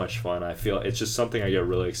just so much fun. I feel it's just something I get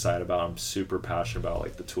really excited about. I'm super passionate about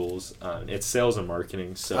like the tools. It's sales and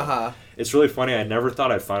marketing, so it's really funny. I never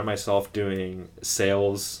thought I'd find myself doing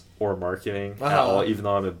sales or marketing at all, even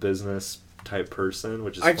though I'm a business type person,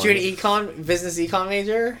 which is Aren't you an business econ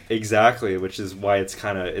major? Exactly, which is why it's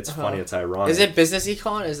funny, it's ironic. Is it business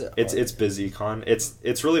econ? It's biz econ.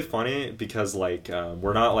 It's really funny because like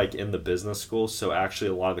we're not like in the business school, so actually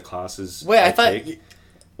a lot of the classes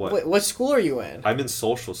what school are you in? I'm in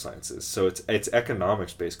social sciences, so it's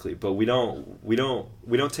economics basically, but we don't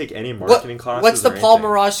take any marketing classes. What's the Paul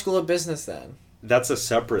Mirage School of Business then? That's a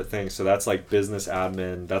separate thing. So that's like business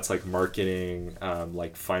admin. That's like marketing,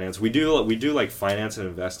 like finance. We do like finance and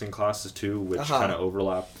investing classes too, which kind of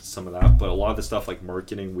overlap some of that. But a lot of the stuff like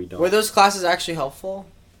marketing, we don't. Were those classes actually helpful?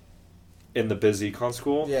 In the biz econ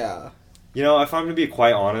school? Yeah. You know, if I'm going to be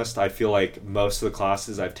quite honest, I feel like most of the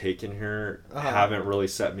classes I've taken here haven't really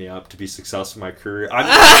set me up to be successful in my career. I'm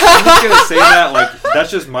just going to say that, like, that's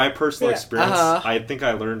just my personal experience. I think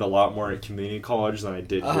I learned a lot more at community college than I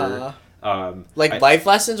did here. Life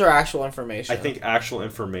lessons or actual information? I think actual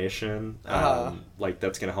information, like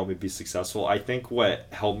that's going to help me be successful. I think what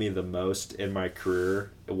helped me the most in my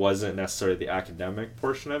career wasn't necessarily the academic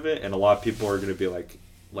portion of it. And a lot of people are going to be like,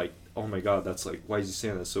 oh my God, that's like, why is he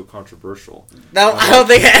saying that's so controversial? No, I don't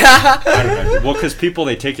think. I don't know. Well, because people,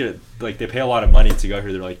 they take it, like they pay a lot of money to go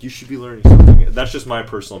here. They're like, you should be learning something. That's just my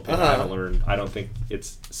personal opinion. I don't think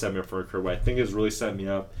it's set me up for a career. What I think has really set me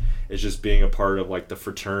up is just being a part of like the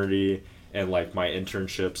fraternity and like my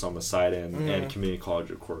internships on the side and community college,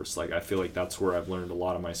 of course. Like I feel like that's where I've learned a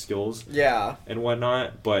lot of my skills and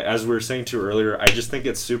whatnot. But as we were saying too earlier, I just think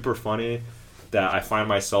it's super funny that I find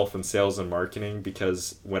myself in sales and marketing,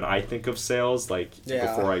 because when I think of sales, like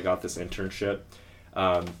before I got this internship,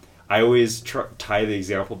 I always tie the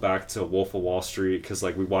example back to Wolf of Wall Street, because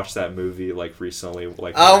like we watched that movie like recently.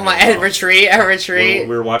 Like Retreat.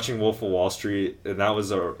 We were watching Wolf of Wall Street, and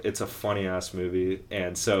it's a funny ass movie,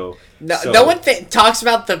 and so no one talks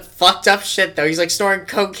about the fucked up shit though. He's like storing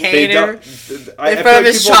cocaine in front of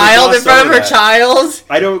his child, in front of her child.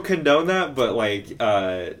 I don't condone that, but like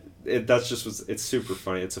it's super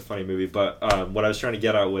funny. It's a funny movie. But what I was trying to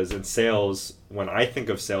get at was, in sales, when I think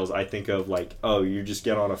of sales, I think of like, oh, you just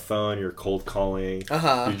get on a phone, you're cold calling,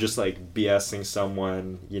 you're just like BSing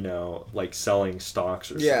someone, you know, like selling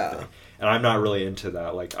stocks or something. And I'm not really into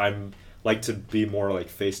that. Like I'm like to be more like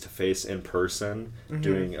face to face in person,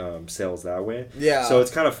 doing sales that way. Yeah. So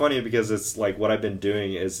it's kind of funny because it's like what I've been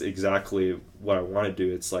doing is exactly what I want to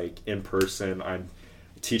do. It's like in person. I'm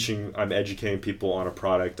educating people on a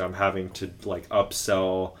product. I'm having to like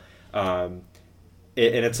upsell. And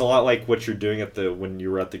it's a lot like what you're doing when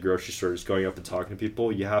you were at the grocery store, just going up and talking to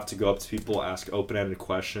people. You have to go up to people, ask open-ended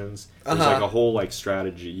questions. There's like a whole like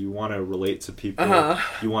strategy. You want to relate to people.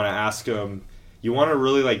 You want to ask them. You want to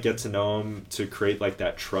really like get to know them to create like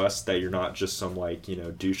that trust that you're not just some like, you know,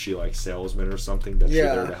 douchey like salesman or something, that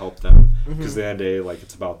you're there to help them, because at the end of the day, like,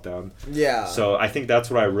 it's about them. Yeah. So I think that's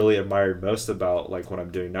what I really admired most about like what I'm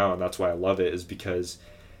doing now, and that's why I love it, is because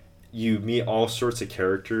you meet all sorts of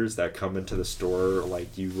characters that come into the store.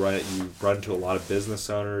 Like you run into a lot of business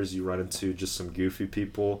owners, you run into just some goofy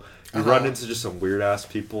people, you run into just some weird ass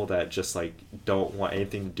people that just like don't want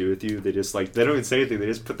anything to do with you. They just like, they don't even say anything, they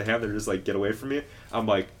just put the hand there, just like, get away from me. I'm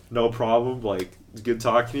like, no problem, like, it's good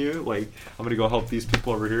talking to you, like, I'm gonna go help these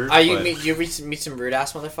people over here. You meet some rude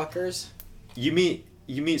ass motherfuckers? You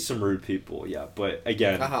meet some rude people, yeah, but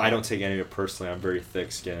again, I don't take any of it personally. I'm very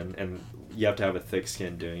thick-skinned, and you have to have a thick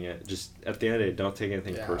skin doing it. Just at the end of the day, don't take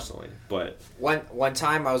anything personally. But one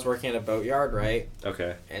time I was working at a boatyard, right?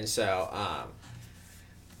 Okay. And so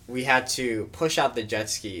we had to push out the jet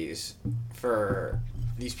skis for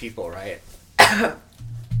these people, right?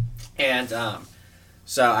 And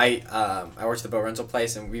so I worked at the boat rental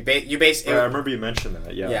place, and you basically. I remember you mentioned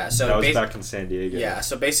that. Yeah. Yeah. So that was back in San Diego. Yeah.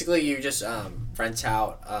 So basically, you just rent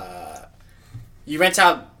out. You rent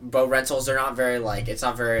out boat rentals. They're not very like. It's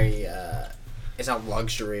not very. It's not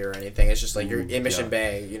luxury or anything. It's just like you're in Mission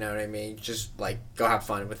Bay. You know what I mean? Just like go have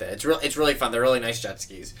fun with it. It's really fun. They're really nice jet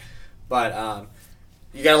skis, but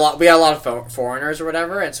we got a lot of foreigners or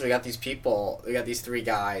whatever, and so we got these people. We got these three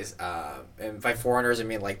guys, and by foreigners I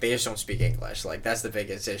mean like they just don't speak English. Like that's the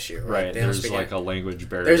biggest issue, right? There's like a language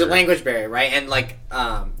barrier. There's a language barrier, right? And like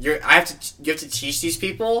you have to teach these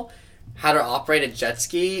people how to operate a jet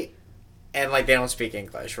ski, and like they don't speak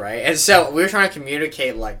English, right? And so we were trying to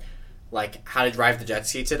communicate like how to drive the jet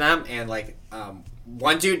ski to them, and like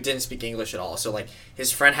one dude didn't speak English at all, so like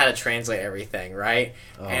his friend had to translate everything, right?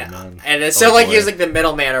 And so like he was like the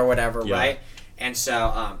middleman or whatever, right? And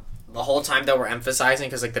so the whole time though we're emphasizing,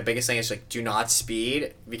 because like the biggest thing is like do not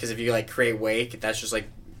speed, because if you like create wake, that's just like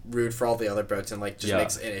rude for all the other boats and like just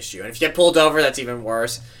makes an issue. And if you get pulled over, that's even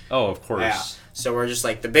worse. Oh, of course. Yeah. So we're just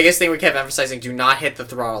like, the biggest thing we kept emphasizing: do not hit the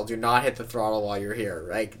throttle. Do not hit the throttle while you're here.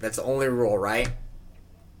 Right? That's the only rule, right?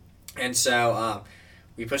 And so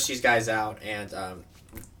we push these guys out, and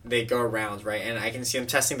they go around, right? And I can see them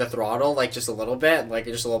testing the throttle, like just a little bit, like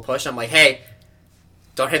just a little push. I'm like, hey,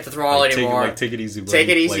 don't hit the throttle anymore. Take it easy, buddy.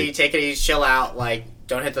 Take it easy, chill out, like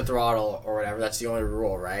don't hit the throttle or whatever. That's the only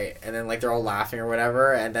rule, right? And then like they're all laughing or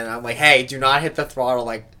whatever, and then I'm like, hey, do not hit the throttle,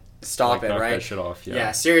 like stop it, knock right? That shit off,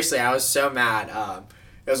 yeah, seriously, I was so mad.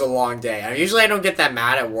 It was a long day. Usually I don't get that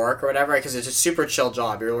mad at work or whatever, because it's a super chill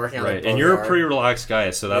job. You're working on right, and you're a pretty relaxed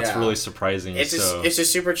guy, so that's really surprising. It's a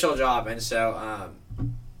super chill job, and so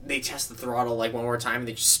they test the throttle like one more time, and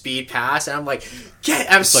they just speed past, and I'm like,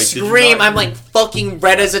 I'm like fucking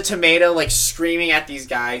red as a tomato, like screaming at these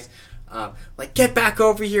guys, like get back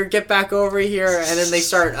over here, and then they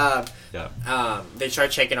start they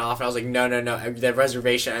start shaking off, and I was like, no, the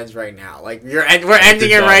reservation ends right now, like we're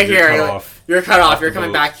ending it right here, you're cut off, you're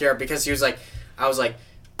coming back here, because I was like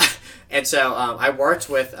and so I worked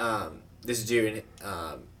with this dude,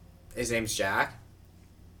 his name's Jack.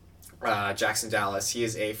 Jackson Dallas. He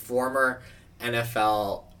is a former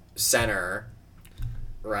NFL center,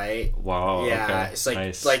 right? Wow. Yeah, okay. it's like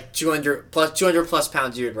nice. like 200 plus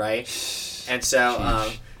pound dude, right? And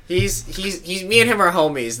so he's me and him are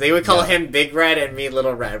homies. They would call him Big Red and me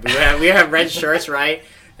Little Red. We have red shirts, right?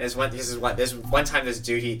 And this one time this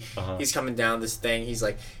dude he's coming down this thing. He's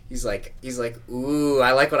like, ooh,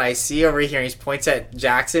 I like what I see over here. And he points at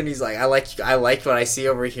Jackson. He's like, I like what I see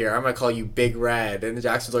over here. I'm gonna call you Big Red. And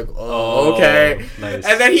Jackson's like, oh, okay. Nice.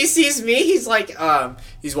 And then he sees me. He's like,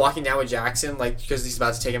 he's walking down with Jackson, like, because he's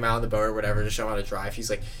about to take him out on the boat or whatever to show him how to drive. He's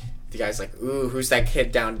like, the guy's like, ooh, who's that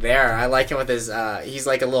kid down there? I like him with his, he's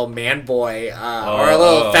like a little man boy, or a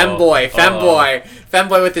little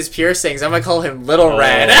femboy with his piercings. I'm gonna call him Little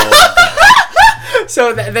Red.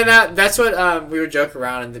 So that's what, we would joke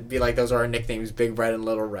around and be like, those are our nicknames, Big Red and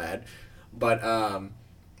Little Red. But,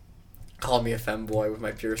 call me a femboy with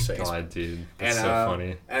my piercings. God, dude, that's so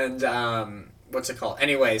funny. And, what's it called?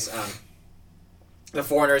 Anyways, the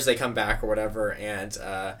foreigners, they come back or whatever, and,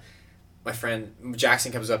 my friend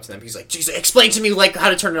Jackson comes up to them. He's like, "Jeez, explain to me like how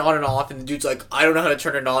to turn it on and off." And the dude's like, "I don't know how to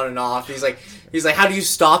turn it on and off." He's like, "How do you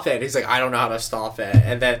stop it?" He's like, "I don't know how to stop it."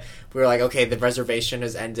 And then we were like, "Okay, the reservation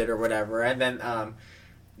has ended or whatever." And then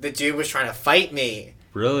the dude was trying to fight me.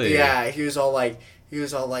 Really? Yeah, he was all like,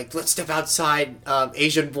 "Let's step outside,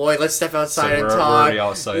 Asian boy. Let's step outside and we're talk." already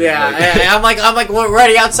outside. Yeah, and I'm like, we're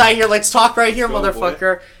already outside here. Let's talk right here,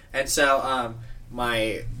 motherfucker. Boy. And so,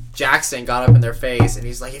 my Jackson got up in their face, and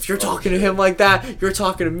he's like, "If you're talking to him like that, you're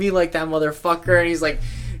talking to me like that, motherfucker." And he's like,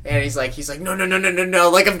 "No,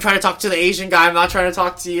 like I'm trying to talk to the Asian guy. I'm not trying to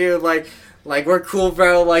talk to you. Like we're cool,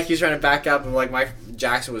 bro." Like he's trying to back up, and like my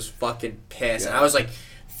Jackson was fucking pissed, and I was like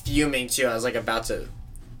fuming too. I was about to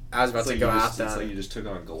go out there. It's like you just took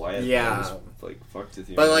on Goliath. Yeah. Just, like fucked with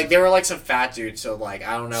you. But like they were like some fat dudes, so like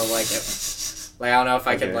I don't know, like I don't know if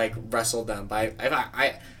I could like wrestle them. But I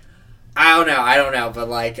don't know. But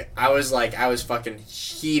like I was fucking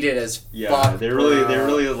heated as fuck. Yeah, they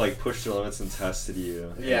really like pushed the limits and tested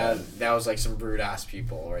you. Yeah, that was like some rude ass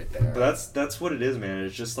people right there. But that's what it is, man.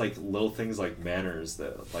 It's just like little things like manners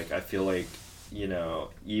that like I feel like, you know,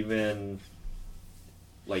 even.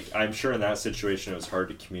 Like, I'm sure in that situation it was hard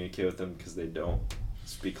to communicate with them because they don't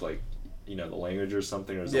speak, like, you know, the language or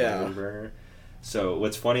something, or is a language burner. So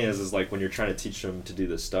what's funny is like when you're trying to teach them to do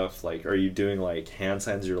this stuff, like, are you doing, like, hand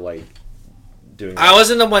signs or, like, doing... I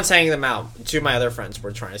wasn't the one sending them out. Two of my other friends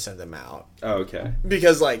were trying to send them out. Oh, okay.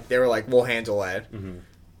 Because, like, they were like, we'll handle it. Mm-hmm.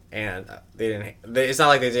 And they didn't... it's not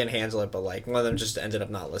like they didn't handle it, but, like, one of them just ended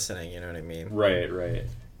up not listening, you know what I mean? Right.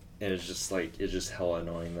 And it's just hella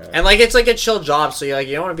annoying that. And like it's like a chill job, so you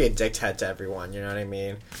don't want to be a dickhead to everyone. You know what I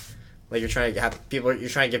mean? Like you're trying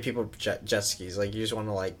to give people jet skis. Like you just want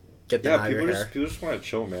to like get them out of your hair. People just want to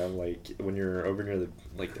chill, man. Like when you're over near the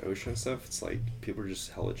ocean and stuff, it's like people are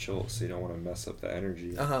just hella chill, so you don't want to mess up the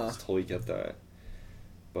energy. Just totally get that.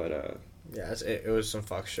 But yeah, it was some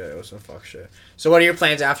fuck shit. So what are your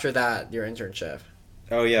plans after that? Your internship?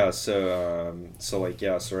 Oh yeah, so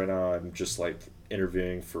right now I'm just like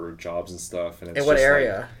interviewing for jobs and stuff, and it's in what just,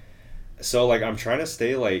 area? Like, so like I'm trying to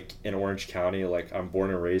stay like in Orange County. Like I'm born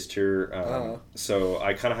and raised here, so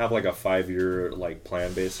I kind of have like a 5-year like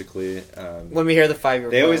plan basically. Let me hear the 5-year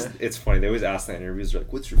plan. It's funny, they always ask in the interviews,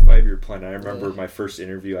 like, what's your 5-year plan? And I remember my first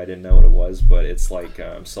interview, I didn't know what it was, but it's like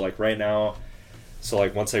so like right now, so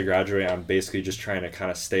like once I graduate, I'm basically just trying to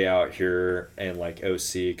kind of stay out here and like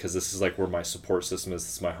OC, because this is like where my support system is.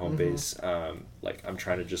 This is my home base. Like I'm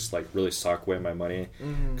trying to just like really sock away my money,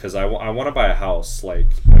 because I want to buy a house. Like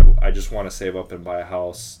I just want to save up and buy a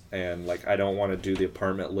house, and like I don't want to do the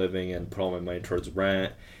apartment living and put all my money towards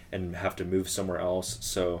rent and have to move somewhere else.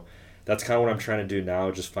 So that's kind of what I'm trying to do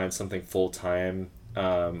now. Just find something full-time,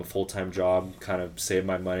 a full-time job, kind of save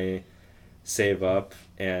my money, save up,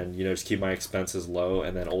 and just keep my expenses low,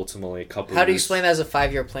 and then ultimately How do you explain that as a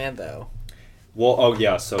 5-year plan though? Well,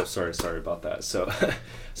 so sorry about that. So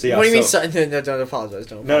yeah. What do you mean? No, don't apologize.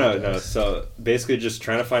 No. So basically, just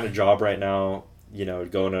trying to find a job right now.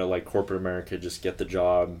 Going to like corporate America, just get the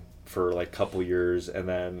job for like a couple years, and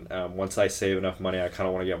then once I save enough money, I kind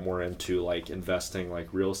of want to get more into like investing, like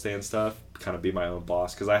real estate and stuff. Kind of be my own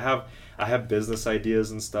boss, because I have business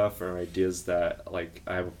ideas and stuff, or ideas that like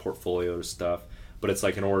I have a portfolio of stuff, but it's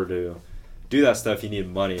like in order to do that stuff you need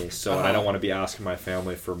money. So and I don't want to be asking my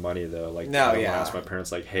family for money though. Like I don't want to ask my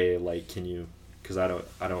parents like, hey, like can you, because I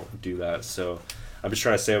don't do that. So I'm just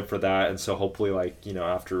trying to save up for that, and so hopefully like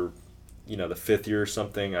after the 5th year or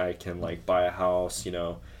something, I can like buy a house.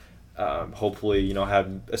 Hopefully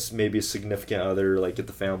have maybe a significant other, like get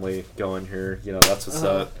the family going here. That's what's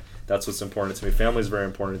up. That's what's important to me. Family is very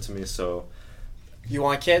important to me. So you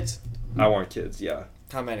want kids? I want kids. Yeah.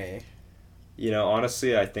 How many?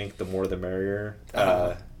 Honestly, I think the more the merrier.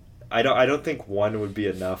 I don't think one would be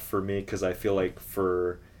enough for me, because I feel like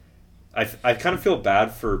I kind of feel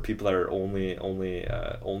bad for people that are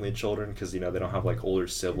only children, because they don't have like older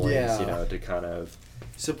siblings, to kind of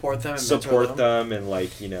support them and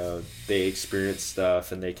like they experience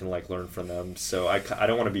stuff and they can like learn from them. So I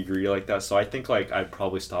don't want to be greedy like that. So I think like I'd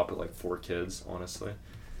probably stop at like 4 kids, honestly.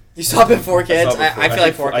 You stop at 4 kids? I feel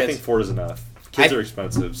like 4 kids. I think 4 is enough. Kids are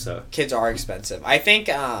expensive, so kids are expensive. I think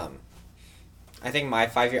my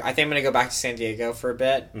 5-year. I think I'm gonna go back to San Diego for a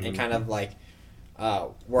bit and kind of like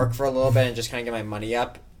work for a little bit and just kind of get my money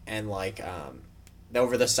up, and like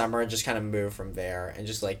over the summer just kind of move from there, and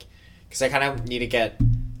just like, because I kind of need to get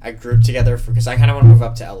a group together because I kind of want to move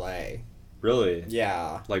up to LA. Really?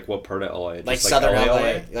 Yeah. Like what part of LA? Just like southern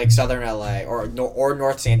LA? Like southern LA or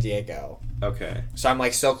North San Diego. Okay. So I'm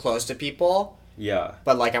like so close to people. Yeah.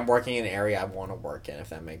 But like I'm working in an area I want to work in, if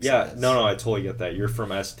that makes sense. Yeah, no, I totally get that. You're from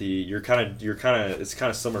SD. You're kind of. It's kind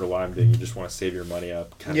of similar to what I'm doing. You just want to save your money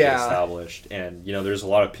up, kind of get established, and there's a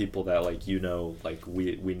lot of people that like like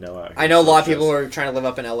we know out here. I know a lot of people who are trying to live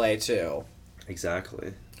up in LA too.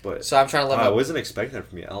 Exactly, but so I'm trying to live. I wasn't expecting that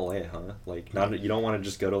from you, LA, huh? Like, not you don't want to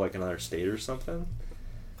just go to like another state or something.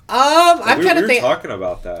 I'm kind of talking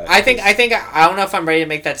about that. I don't know if I'm ready to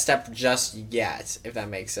make that step just yet, if that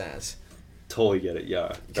makes sense. Totally get it,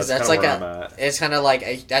 yeah. Because that's like it's kind of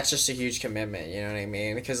like that's just a huge commitment, you know what I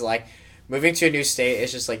mean? Because like moving to a new state,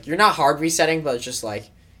 it's just like you're not hard resetting, but it's just like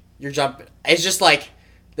you're jumping. It's just like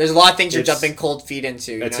there's a lot of things you're jumping cold feet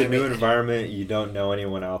into. It's a new environment. You don't know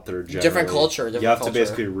anyone out there. Generally. Different culture. You have to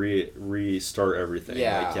basically restart everything.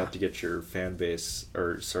 Yeah. Like you have to get your fan base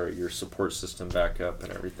your support system back up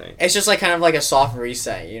and everything. It's just like kind of like a soft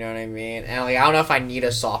reset. You know what I mean? And like I don't know if I need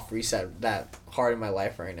a soft reset that hard in my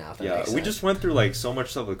life right now. We just went through like so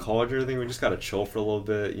much stuff with college and everything. We just gotta chill for a little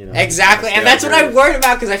bit. Exactly, and that's what I'm worried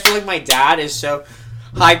about because I feel like my dad is so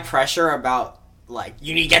high pressure about. Like,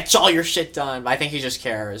 you need to get all your shit done. But I think he just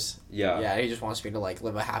cares. Yeah, he just wants me to, like,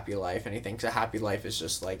 live a happy life. And he thinks a happy life is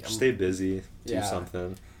just, like... Stay busy. Do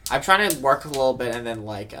something. I'm trying to work a little bit and then,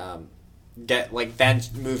 like, then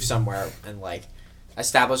move somewhere and, like,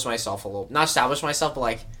 establish myself a little... Not establish myself, but,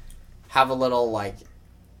 like, have a little, like,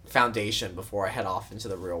 foundation before I head off into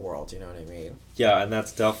the real world. You know what I mean? Yeah, and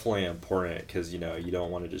that's definitely important because, you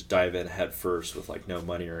don't want to just dive in head first with, like, no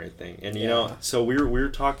money or anything. And, so we were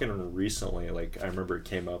talking recently, like, I remember it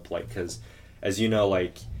came up, like, because, as you know,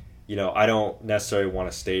 like, I don't necessarily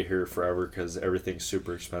want to stay here forever because everything's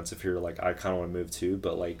super expensive here. Like, I kind of want to move too,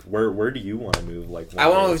 but, like, where do you want to move? Like, I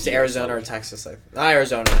want to move to Arizona or Texas. Like, not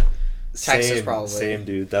Arizona. Texas, probably. Same,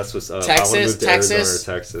 dude. That's what's up. Texas, I want to move to Texas.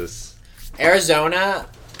 Arizona or Texas. Arizona...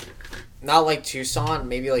 Not like Tucson,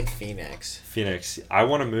 maybe like Phoenix. Phoenix. I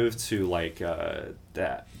want to move to like the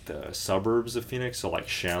suburbs of Phoenix, so like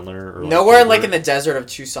Chandler or nowhere like in the desert of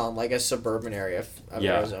Tucson, like a suburban area of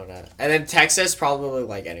Arizona. And then Texas, probably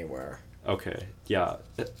like anywhere. Okay. Yeah.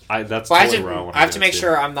 That's totally where I want to I have to make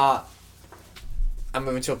sure I'm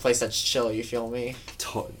moving to a place that's chill, you feel me?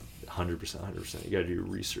 100%. You got to do your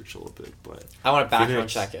research a little bit, but I want to background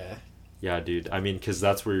check it. Yeah, dude. I mean, because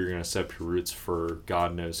that's where you're going to set your roots for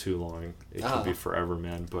God knows who long. It could be forever,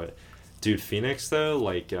 man. But, dude, Phoenix, though,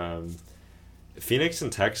 like, Phoenix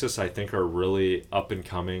and Texas, I think, are really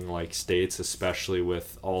up-and-coming, like, states, especially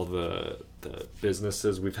with all the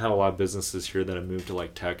businesses. We've had a lot of businesses here that have moved to,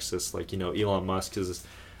 like, Texas. Like, Elon Musk has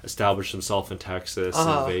established himself in Texas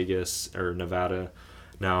and Vegas, or Nevada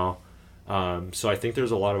now. So I think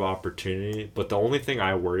there's a lot of opportunity. But the only thing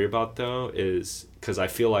I worry about, though, is... Because I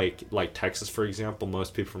feel like Texas, for example,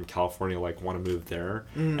 most people from California, like, want to move there.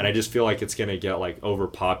 Mm. And I just feel like it's going to get, like,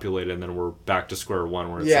 overpopulated, and then we're back to square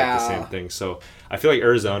one where it's, like, the same thing. So I feel like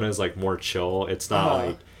Arizona is, like, more chill. It's not,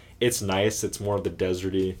 like... It's nice. It's more of the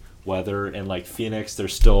deserty weather. And, like, Phoenix,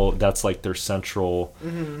 that's, like, their central...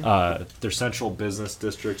 Mm-hmm. Their central business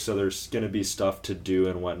district, so there's going to be stuff to do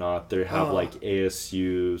and whatnot. They have, like,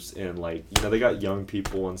 ASUs and, like... they got young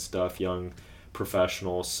people and stuff, young...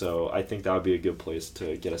 professionals, so I think that would be a good place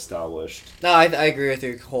to get established. No, I agree with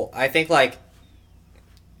you. I think like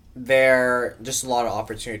there just a lot of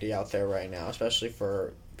opportunity out there right now, especially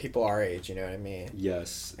for people our age. You know what I mean?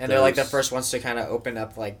 Yes. And they're like the first ones to kind of open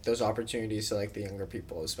up like those opportunities to like the younger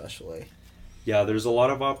people, especially. Yeah, there's a lot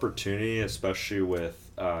of opportunity, especially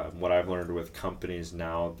with what I've learned with companies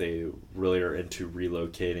now. They really are into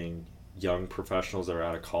relocating young professionals that are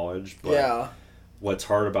out of college. But yeah. What's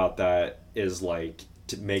hard about that is like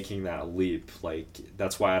making that leap. Like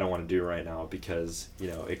that's why I don't want to do it right now because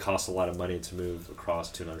it costs a lot of money to move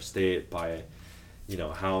across to another state, buy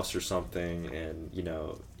a house or something, and you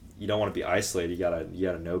don't want to be isolated. You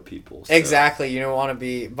gotta know people. So, exactly. You don't want to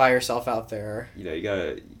be by yourself out there. You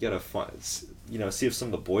gotta find see if some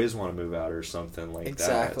of the boys want to move out or something like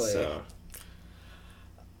that. So.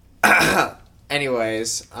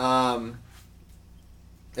 Anyways,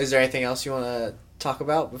 is there anything else you want to talk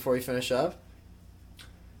about before we finish up?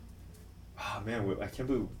 Oh man, I can't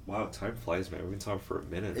believe time flies, man. We've been talking for a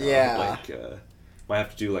minute now. Yeah. Might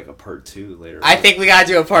have to do like a part 2 later. I think we gotta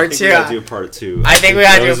do a part 2. I think we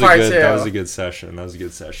gotta do a part 2. That was a good session.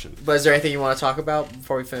 But is there anything you want to talk about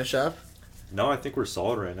before we finish up? No, I think we're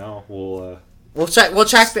solid right now. We'll check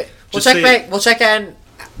in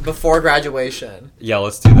before graduation. Yeah,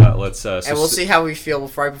 let's do that. Let's And we'll see how we feel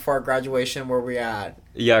right before graduation, where we at.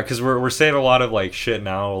 Yeah, because we're saying a lot of like shit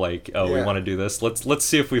now, like we Yeah. want to do this. Let's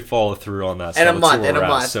see if we follow through on that. In a let's see month, where in a we're at.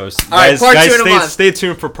 month. So All right, guys, part two in a stay, month. stay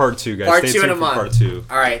tuned for part 2, guys. Part stay 2 in tuned a for month. part 2.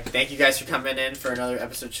 All right, thank you guys for coming in for another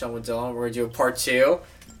episode of Chilling with Dylan. We're gonna do a part 2.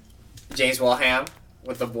 James Walham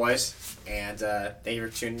with the boys, and thank you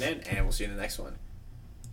for tuning in, and we'll see you in the next one.